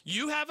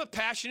 You have a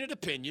passionate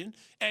opinion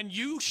and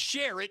you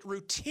share it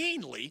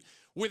routinely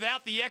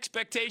without the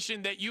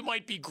expectation that you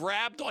might be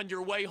grabbed on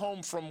your way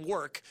home from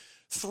work,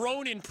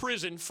 thrown in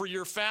prison for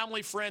your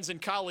family, friends,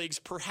 and colleagues,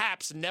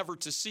 perhaps never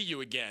to see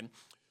you again,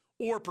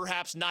 or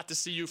perhaps not to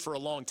see you for a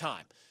long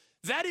time.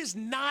 That is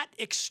not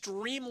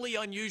extremely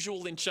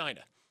unusual in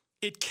China.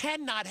 It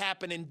cannot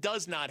happen and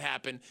does not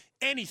happen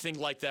anything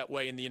like that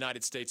way in the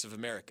United States of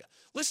America.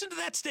 Listen to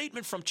that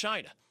statement from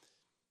China.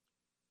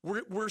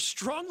 We're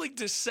strongly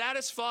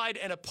dissatisfied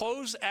and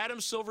oppose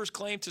Adam Silver's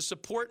claim to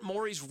support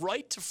Maury's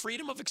right to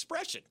freedom of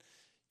expression.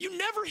 You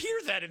never hear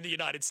that in the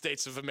United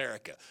States of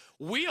America.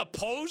 We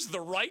oppose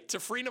the right to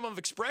freedom of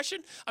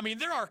expression? I mean,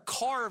 there are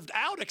carved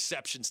out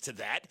exceptions to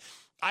that.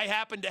 I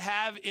happen to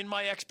have, in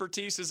my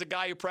expertise as a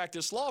guy who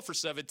practiced law for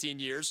 17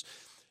 years,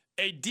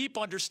 a deep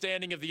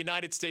understanding of the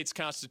United States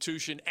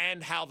Constitution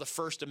and how the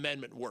First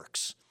Amendment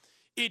works.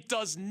 It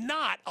does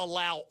not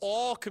allow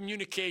all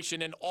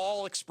communication and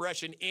all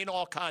expression in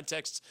all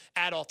contexts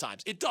at all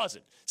times. It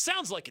doesn't.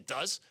 Sounds like it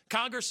does.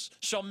 Congress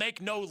shall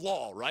make no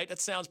law, right?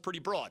 That sounds pretty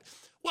broad.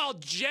 Well,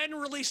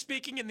 generally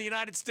speaking in the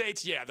United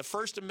States, yeah, the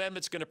First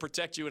Amendment's going to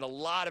protect you in a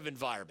lot of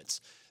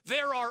environments.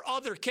 There are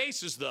other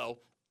cases, though,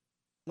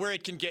 where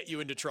it can get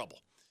you into trouble.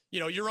 You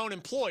know, your own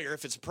employer,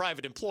 if it's a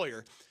private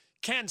employer,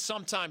 can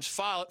sometimes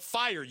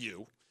fire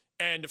you,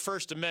 and the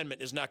First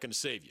Amendment is not going to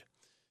save you.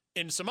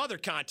 In some other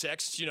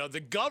contexts, you know, the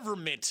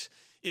government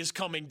is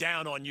coming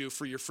down on you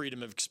for your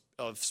freedom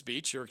of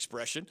speech or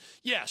expression.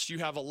 Yes, you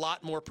have a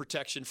lot more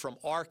protection from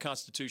our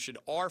Constitution,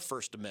 our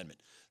First Amendment.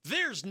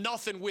 There's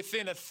nothing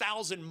within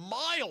 1,000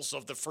 miles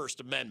of the First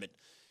Amendment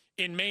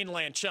in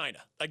mainland China.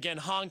 Again,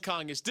 Hong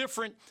Kong is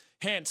different,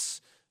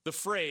 hence the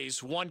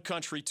phrase, one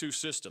country, two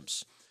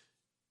systems.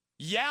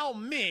 Yao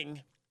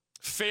Ming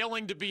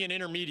failing to be an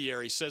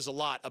intermediary says a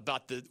lot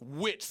about the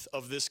width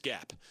of this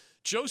gap.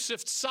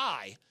 Joseph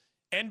Tsai,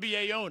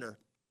 NBA owner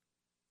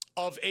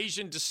of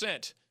Asian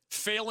descent,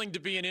 failing to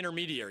be an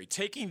intermediary,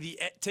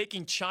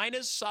 taking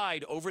China's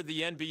side over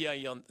the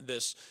NBA on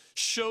this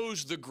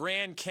shows the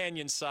Grand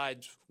Canyon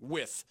side's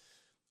width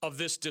of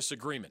this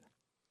disagreement.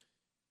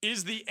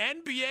 Is the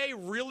NBA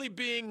really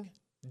being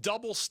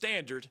double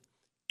standard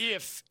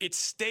if it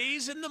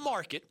stays in the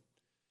market,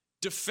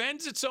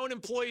 defends its own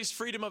employees'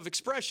 freedom of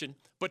expression,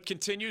 but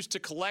continues to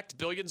collect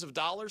billions of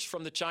dollars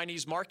from the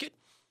Chinese market?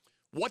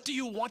 What do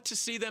you want to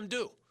see them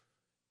do?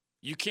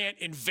 You can't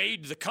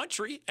invade the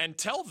country and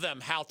tell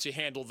them how to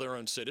handle their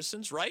own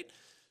citizens, right?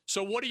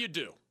 So what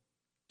do?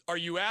 Are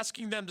you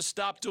asking them to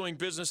stop doing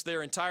business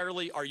there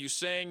entirely? Are you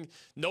saying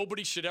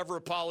nobody should ever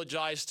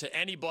apologize to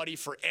anybody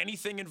for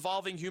anything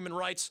involving human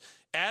rights?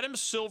 Adam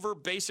Silver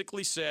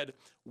basically said,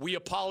 we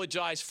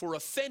apologize for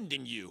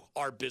offending you,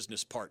 our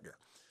business partner.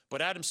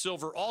 But Adam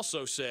Silver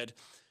also said,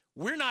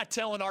 we're not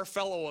telling our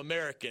fellow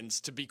Americans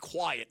to be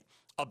quiet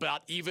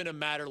about even a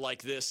matter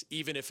like this,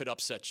 even if it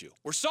upsets you.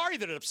 We're sorry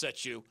that it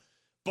upsets you,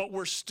 but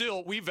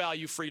we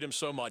value freedom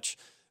so much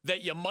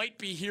that you might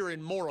be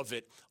hearing more of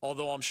it,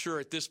 although I'm sure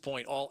at this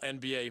point all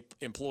NBA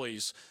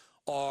employees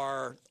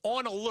are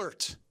on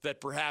alert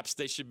that perhaps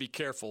they should be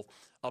careful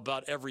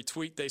about every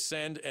tweet they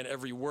send and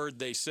every word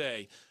they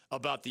say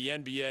about the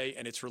NBA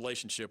and its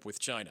relationship with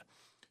China.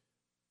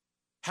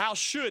 How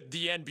should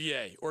the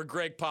NBA or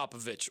Greg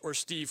Popovich or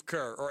Steve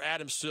Kerr or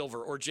Adam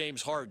Silver or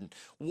James Harden,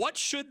 what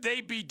should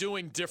they be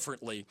doing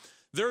differently?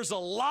 There's a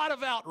lot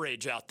of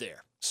outrage out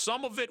there.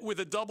 Some of it with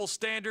a double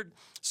standard,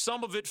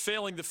 some of it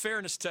failing the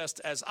fairness test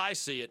as I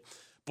see it.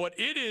 But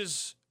it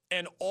is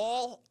an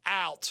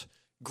all-out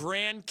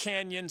Grand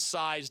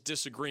Canyon-sized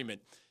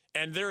disagreement,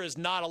 and there is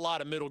not a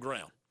lot of middle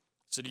ground.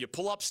 So do you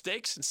pull up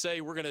stakes and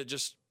say we're going to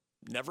just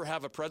never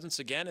have a presence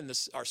again in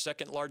our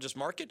second largest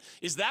market?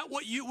 Is that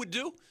what you would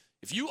do?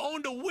 If you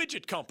owned a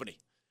widget company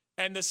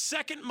and the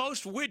second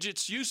most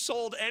widgets you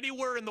sold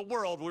anywhere in the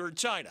world were in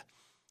China,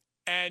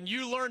 and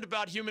you learned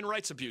about human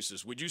rights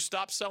abuses, would you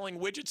stop selling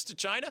widgets to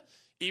China,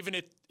 even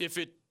if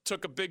it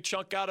took a big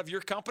chunk out of your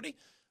company?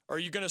 Or are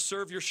you going to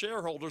serve your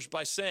shareholders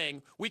by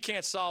saying, we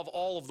can't solve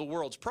all of the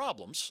world's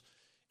problems,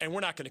 and we're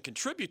not going to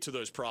contribute to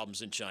those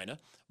problems in China,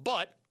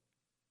 but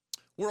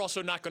we're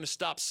also not going to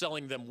stop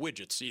selling them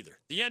widgets either.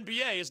 The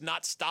NBA is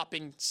not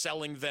stopping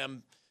selling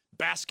them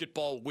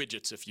basketball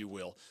widgets, if you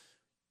will.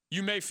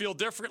 You may feel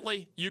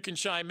differently. You can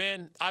chime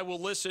in. I will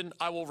listen.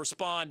 I will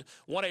respond.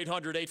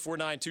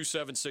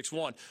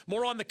 1-800-849-2761.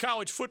 More on the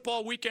college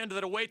football weekend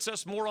that awaits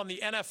us. More on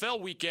the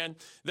NFL weekend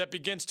that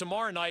begins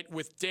tomorrow night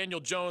with Daniel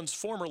Jones,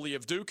 formerly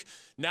of Duke,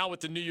 now with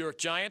the New York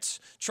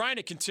Giants, trying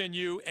to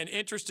continue an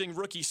interesting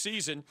rookie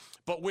season,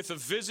 but with a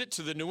visit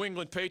to the New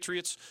England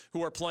Patriots,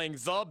 who are playing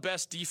the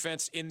best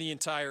defense in the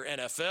entire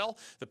NFL.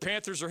 The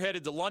Panthers are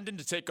headed to London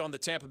to take on the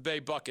Tampa Bay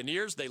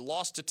Buccaneers. They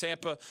lost to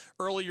Tampa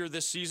earlier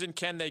this season.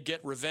 Can they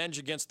get revenge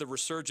against the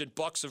resurgent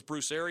Bucs of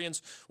Bruce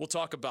Arians? We'll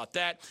talk about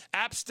that.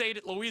 App State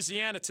at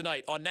Louisiana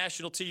tonight on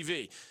national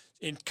TV.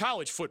 In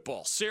college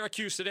football,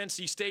 Syracuse at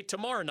NC State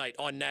tomorrow night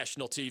on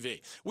national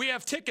TV. We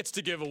have tickets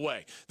to give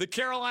away. The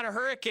Carolina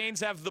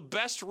Hurricanes have the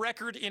best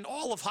record in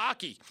all of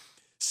hockey.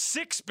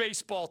 6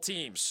 baseball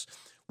teams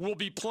will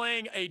be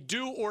playing a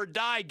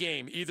do-or-die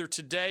game either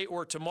today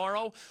or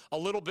tomorrow. A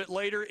little bit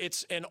later,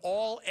 it's an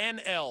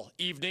all-NL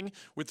evening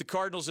with the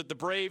Cardinals at the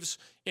Braves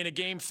in a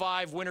Game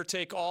 5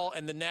 winner-take-all,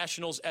 and the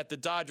Nationals at the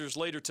Dodgers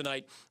later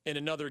tonight in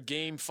another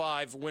Game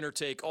 5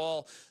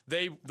 winner-take-all.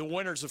 The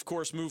winners, of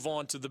course, move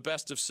on to the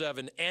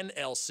best-of-7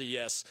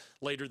 NLCS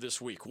later this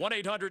week.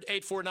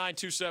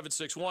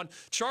 1-800-849-2761.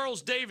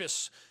 Charles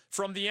Davis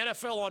from the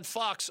NFL on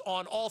Fox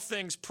on all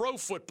things pro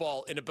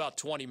football in about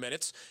 20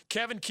 minutes.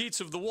 Kevin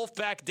Keats of the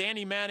Wolfpack,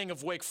 Danny Manning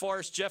of Wake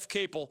Forest, Jeff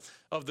Capel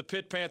of the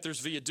Pitt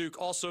Panthers via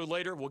Duke. Also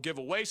later, we'll give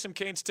away some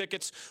Canes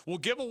tickets. We'll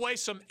give away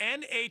some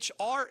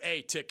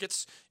NHRA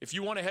tickets. If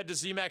you want to head to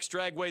ZMAX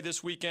Dragway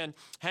this weekend,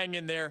 hang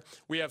in there.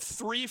 We have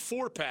 3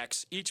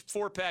 4-packs. Each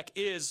 4-pack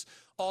is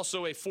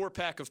also a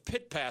 4-pack of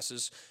pit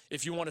passes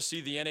if you want to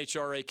see the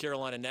NHRA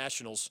Carolina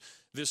Nationals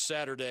this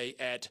Saturday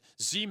at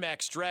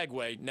ZMAX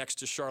Dragway next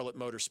to Charlotte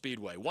Motor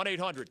Speedway.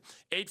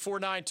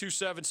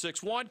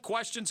 1-800-849-2761.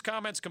 Questions,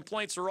 comments,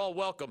 complaints are all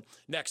welcome.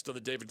 Next on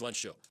The David Glenn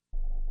Show.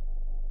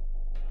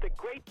 The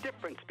great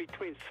difference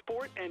between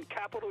sport and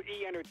capital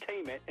E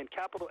Entertainment and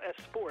capital S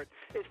Sport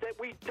is that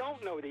we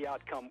don't know the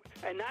outcome.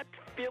 And that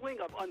feeling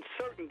of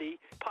uncertainty,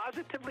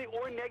 positively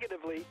or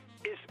negatively,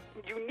 is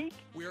unique.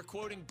 We are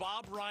quoting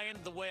Bob Ryan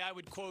the way I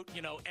would quote,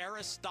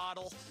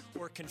 Aristotle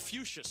or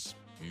Confucius.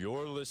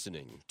 You're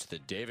listening to The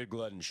David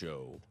Glenn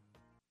Show.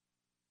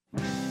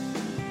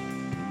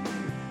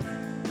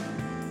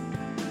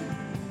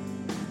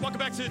 Welcome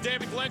back to The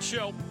David Glenn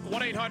Show.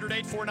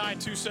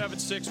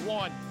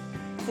 1-800-849-2761.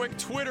 Quick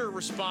Twitter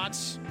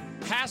response.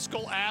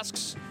 Haskell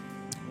asks,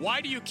 Why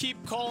do you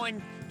keep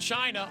calling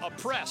China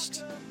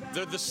oppressed?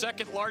 They're the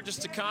second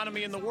largest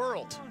economy in the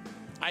world.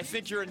 I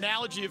think your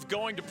analogy of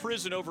going to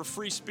prison over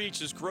free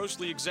speech is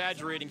grossly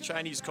exaggerating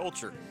Chinese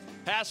culture.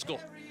 Haskell,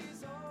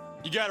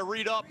 you got to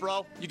read up,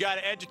 bro. You got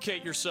to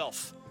educate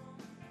yourself.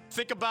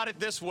 Think about it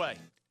this way.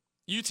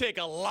 You take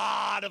a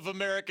lot of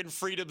American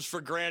freedoms for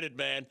granted,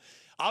 man.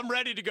 I'm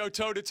ready to go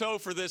toe-to-toe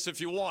for this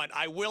if you want.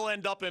 I will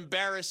end up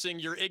embarrassing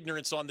your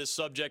ignorance on this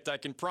subject, I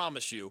can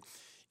promise you.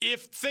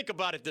 Think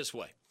about it this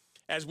way.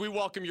 As we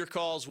welcome your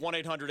calls,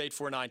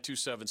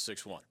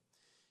 1-800-849-2761.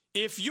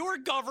 If your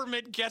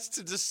government gets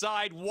to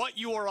decide what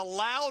you are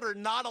allowed or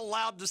not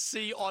allowed to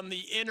see on the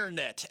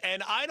internet,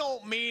 and I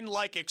don't mean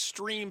like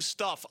extreme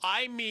stuff,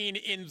 I mean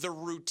in the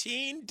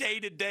routine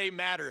day-to-day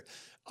matter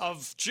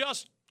of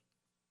just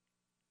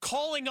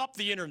calling up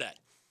the internet,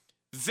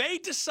 they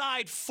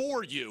decide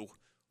for you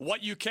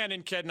what you can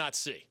and cannot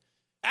see.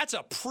 That's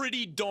a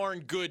pretty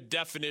darn good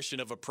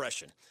definition of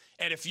oppression.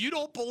 And if you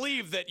don't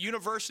believe that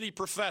university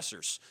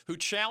professors who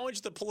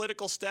challenge the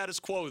political status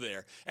quo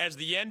there, as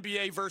the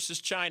NBA versus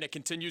China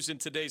continues in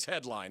today's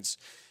headlines,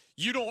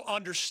 you don't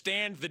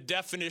understand the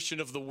definition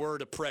of the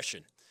word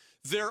oppression.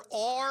 There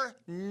are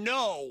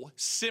no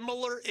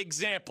similar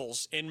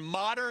examples in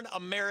modern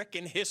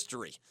American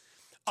history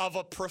of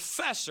a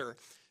professor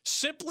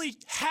simply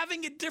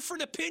having a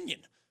different opinion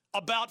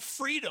about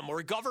freedom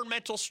or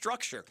governmental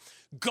structure,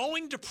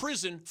 going to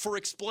prison for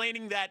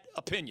explaining that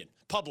opinion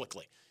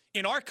publicly.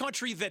 In our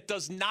country, that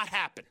does not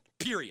happen,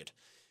 period.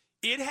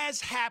 It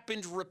has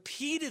happened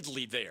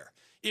repeatedly there.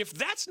 If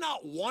that's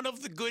not one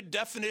of the good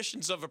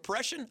definitions of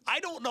oppression,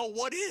 I don't know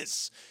what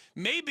is.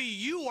 Maybe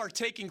you are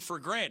taking for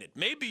granted.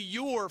 Maybe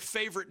your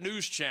favorite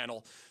news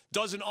channel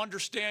doesn't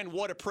understand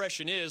what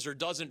oppression is or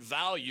doesn't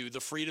value the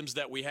freedoms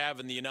that we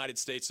have in the United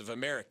States of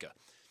America.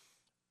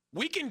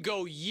 We can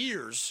go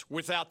years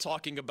without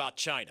talking about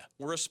China.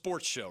 We're a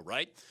sports show,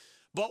 right?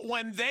 But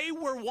when they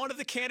were one of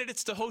the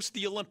candidates to host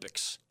the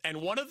Olympics, and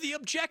one of the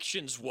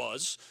objections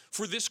was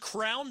for this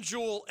crown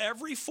jewel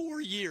every 4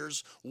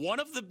 years, one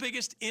of the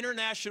biggest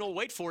international,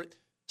 wait for it,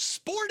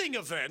 sporting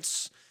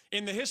events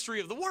in the history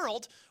of the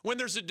world, when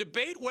there's a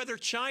debate whether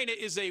China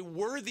is a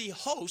worthy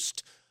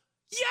host,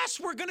 yes,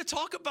 we're going to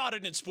talk about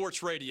it in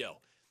sports radio.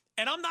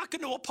 And I'm not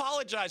going to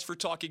apologize for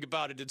talking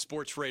about it in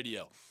sports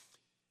radio.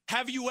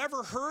 Have you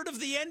ever heard of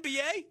the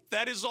NBA?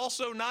 That is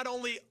also not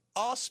only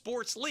a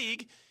sports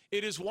league,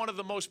 it is one of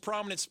the most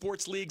prominent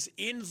sports leagues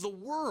in the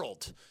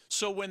world.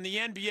 So when the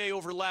NBA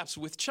overlaps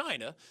with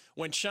China,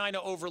 when China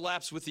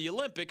overlaps with the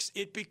Olympics,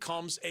 it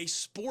becomes a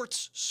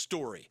sports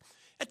story.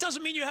 That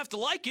doesn't mean you have to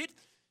like it.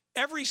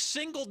 Every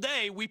single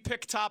day we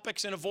pick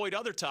topics and avoid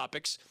other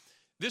topics.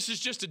 This is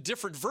just a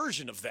different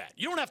version of that.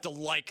 You don't have to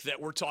like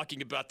that we're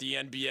talking about the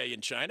NBA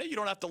in China. You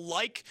don't have to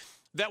like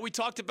that we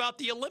talked about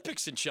the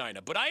Olympics in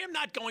China. But I am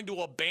not going to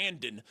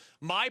abandon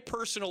my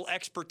personal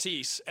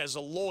expertise as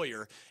a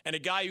lawyer and a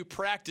guy who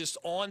practiced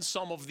on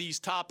some of these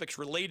topics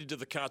related to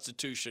the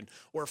Constitution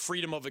or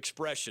freedom of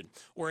expression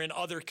or in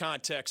other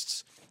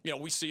contexts. You know,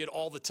 we see it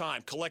all the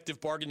time,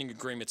 collective bargaining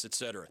agreements, et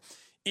cetera.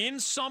 In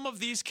some of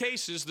these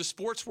cases, the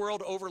sports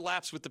world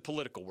overlaps with the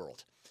political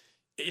world.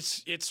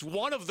 It's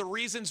one of the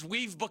reasons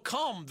we've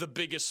become the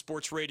biggest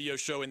sports radio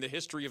show in the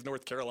history of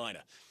North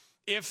Carolina.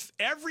 If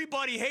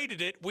everybody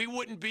hated it, we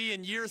wouldn't be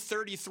in year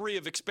 33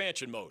 of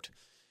expansion mode.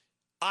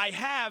 I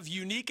have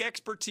unique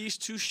expertise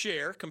to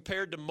share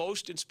compared to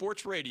most in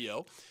sports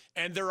radio,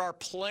 and there are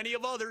plenty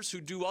of others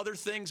who do other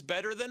things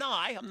better than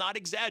I. I'm not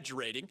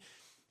exaggerating.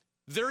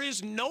 There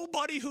is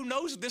nobody who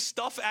knows this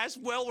stuff as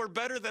well or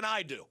better than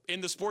I do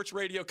in the sports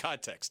radio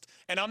context,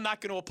 and I'm not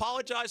going to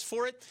apologize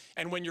for it.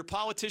 And when your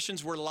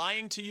politicians were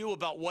lying to you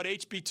about what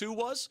HB2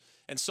 was,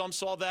 and some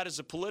saw that as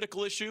a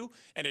political issue,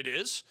 and it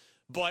is,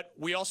 but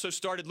we also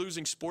started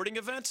losing sporting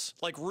events.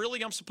 Like,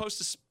 really, I'm supposed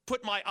to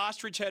put my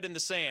ostrich head in the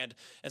sand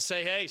and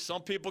say, hey,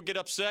 some people get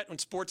upset when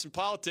sports and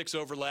politics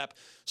overlap.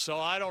 So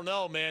I don't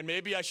know, man.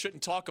 Maybe I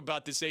shouldn't talk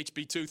about this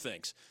HB2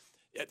 things.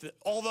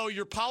 Although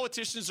your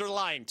politicians are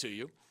lying to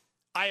you,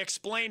 I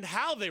explained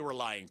how they were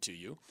lying to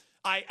you.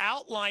 I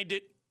outlined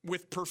it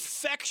with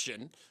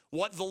perfection,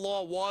 what the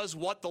law was,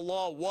 what the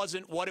law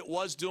wasn't, what it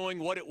was doing,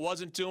 what it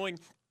wasn't doing.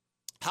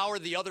 How are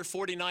the other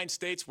 49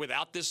 states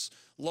without this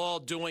law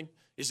doing?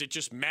 Is it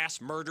just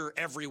mass murder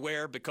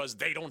everywhere because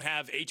they don't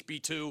have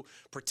HB2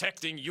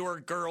 protecting your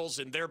girls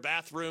in their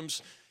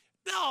bathrooms?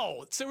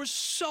 No, there was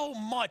so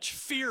much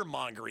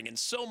fear-mongering and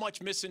so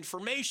much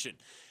misinformation.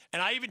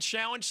 And I even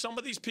challenged some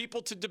of these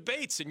people to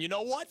debates. And you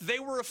know what? They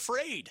were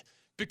afraid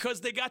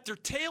because they got their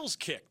tails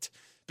kicked,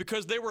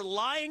 because they were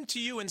lying to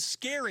you and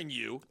scaring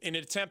you in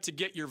an attempt to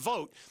get your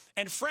vote.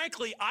 And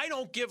frankly, I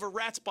don't give a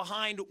rat's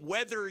behind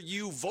whether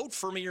you vote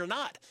for me or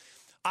not.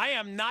 I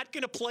am not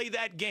going to play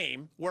that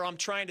game where I'm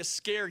trying to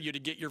scare you to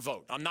get your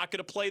vote. I'm not going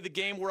to play the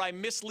game where I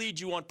mislead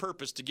you on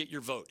purpose to get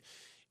your vote.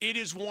 It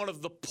is one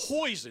of the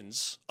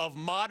poisons of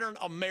modern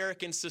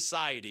American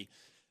society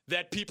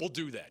that people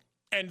do that.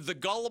 And the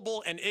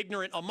gullible and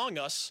ignorant among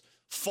us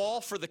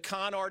fall for the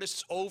con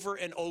artists over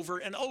and over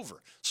and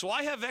over. So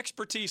I have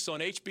expertise on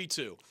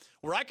HB2,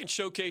 where I can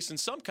showcase in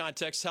some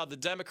contexts how the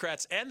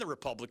Democrats and the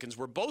Republicans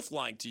were both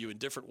lying to you in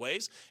different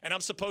ways. And I'm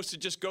supposed to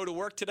just go to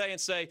work today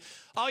and say,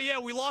 oh, yeah,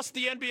 we lost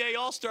the NBA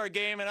All-Star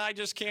game, and I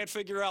just can't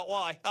figure out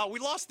why. We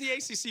lost the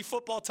ACC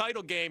football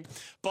title game,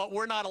 but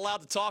we're not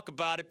allowed to talk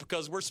about it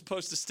because we're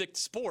supposed to stick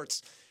to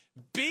sports.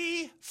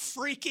 B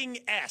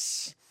freaking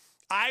S.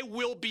 I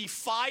will be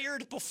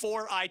fired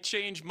before I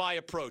change my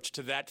approach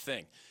to that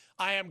thing.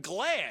 I am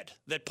glad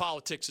that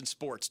politics and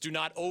sports do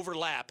not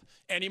overlap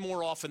any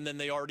more often than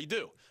they already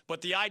do.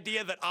 But the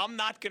idea that I'm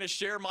not going to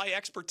share my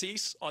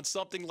expertise on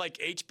something like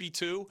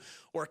HB2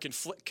 or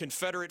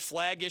Confederate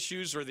flag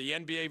issues or the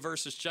NBA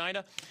versus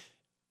China,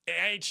 it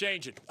ain't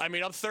changing. I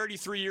mean, I'm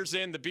 33 years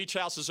in. The beach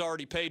house is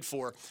already paid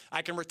for.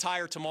 I can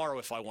retire tomorrow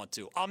if I want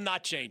to. I'm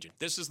not changing.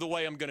 This is the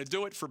way I'm going to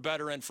do it, for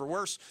better and for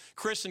worse.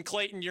 Chris and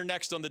Clayton, you're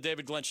next on the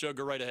David Glenn Show.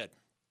 Go right ahead.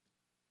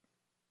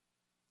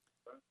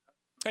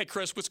 Hey,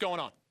 Chris, what's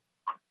going on?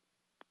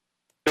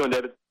 Doing,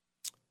 David?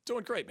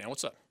 Doing great, man.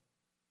 What's up?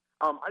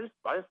 I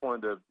just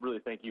wanted to really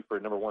thank you for,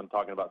 number one,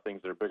 talking about things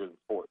that are bigger than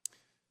sports.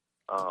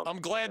 I'm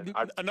glad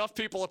enough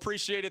people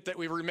appreciate it that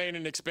we remain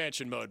in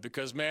expansion mode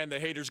because, man, the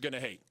hater's going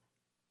to hate.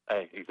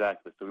 Hey,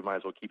 exactly. So we might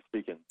as well keep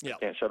speaking. Yeah.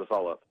 Can't shut us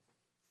all up.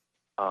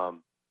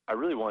 I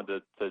really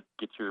wanted to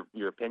get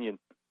your opinion.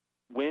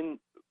 When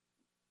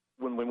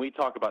we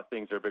talk about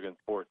things that are bigger than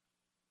sports,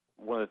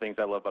 one of the things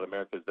I love about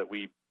America is that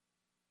we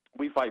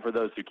fight for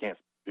those who can't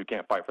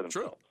fight for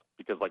themselves. True.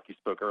 Because, like you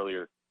spoke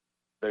earlier,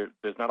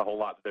 there's not a whole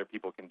lot that their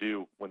people can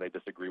do when they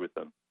disagree with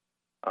them.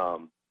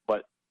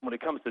 But when it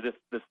comes to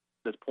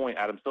this point,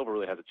 Adam Silver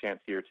really has a chance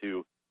here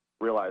to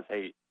realize,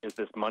 hey, is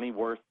this money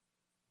worth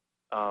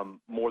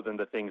more than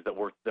the things that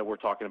we're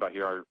talking about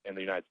here are in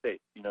the United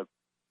States? You know,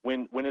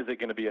 when is it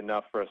going to be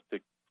enough for us to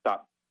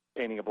stop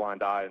painting a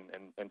blind eye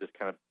and just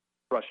kind of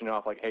brushing it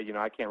off like, hey, you know,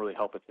 I can't really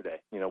help it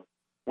today. You know,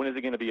 when is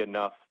it going to be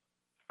enough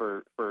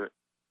for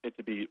it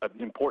to be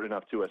important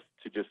enough to us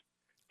to just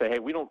say, hey,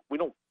 we don't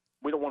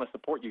want to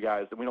support you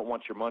guys and we don't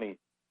want your money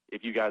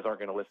if you guys aren't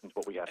going to listen to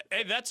what we have to say.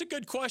 Hey, that's a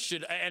good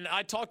question. And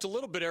I talked a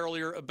little bit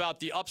earlier about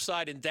the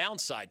upside and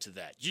downside to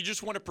that. You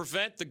just want to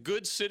prevent the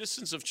good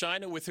citizens of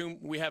China with whom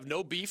we have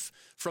no beef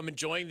from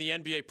enjoying the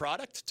NBA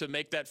product to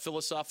make that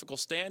philosophical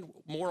stand.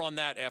 More on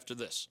that after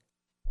this.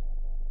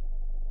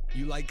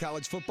 You like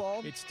college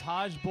football? It's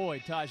Taj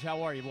Boyd. Taj,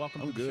 how are you?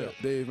 Welcome to the good.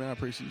 show. Dave, man, I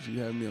appreciate you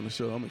having me on the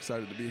show. I'm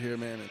excited to be here,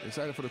 man, and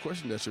excited for the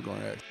question that you're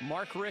going to ask.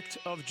 Mark Richt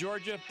of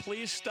Georgia,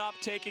 please stop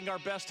taking our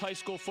best high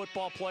school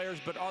football players,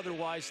 but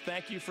otherwise,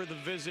 thank you for the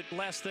visit.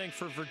 Last thing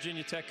for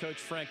Virginia Tech coach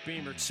Frank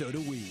Beamer. So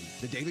do we.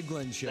 The David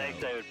Glenn Show. Thanks,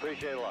 David.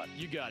 Appreciate it a lot.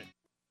 You got it.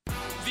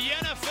 The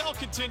NFL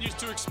continues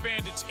to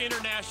expand its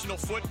international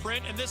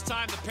footprint, and this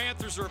time the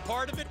Panthers are a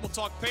part of it. We'll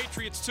talk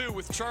Patriots, too,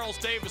 with Charles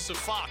Davis of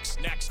Fox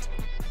next.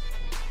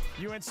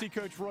 UNC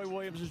coach Roy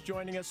Williams is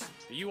joining us.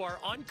 You are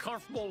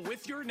uncomfortable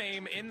with your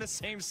name in the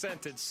same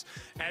sentence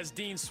as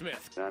Dean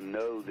Smith. I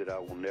know that I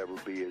will never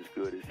be as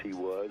good as he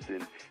was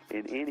in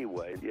any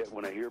way. Yet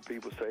when I hear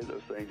people say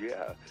those things,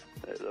 yeah,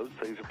 those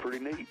things are pretty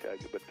neat.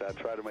 But I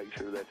try to make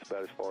sure that's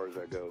about as far as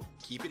I go.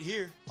 Keep it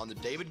here on the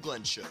David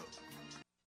Glenn Show.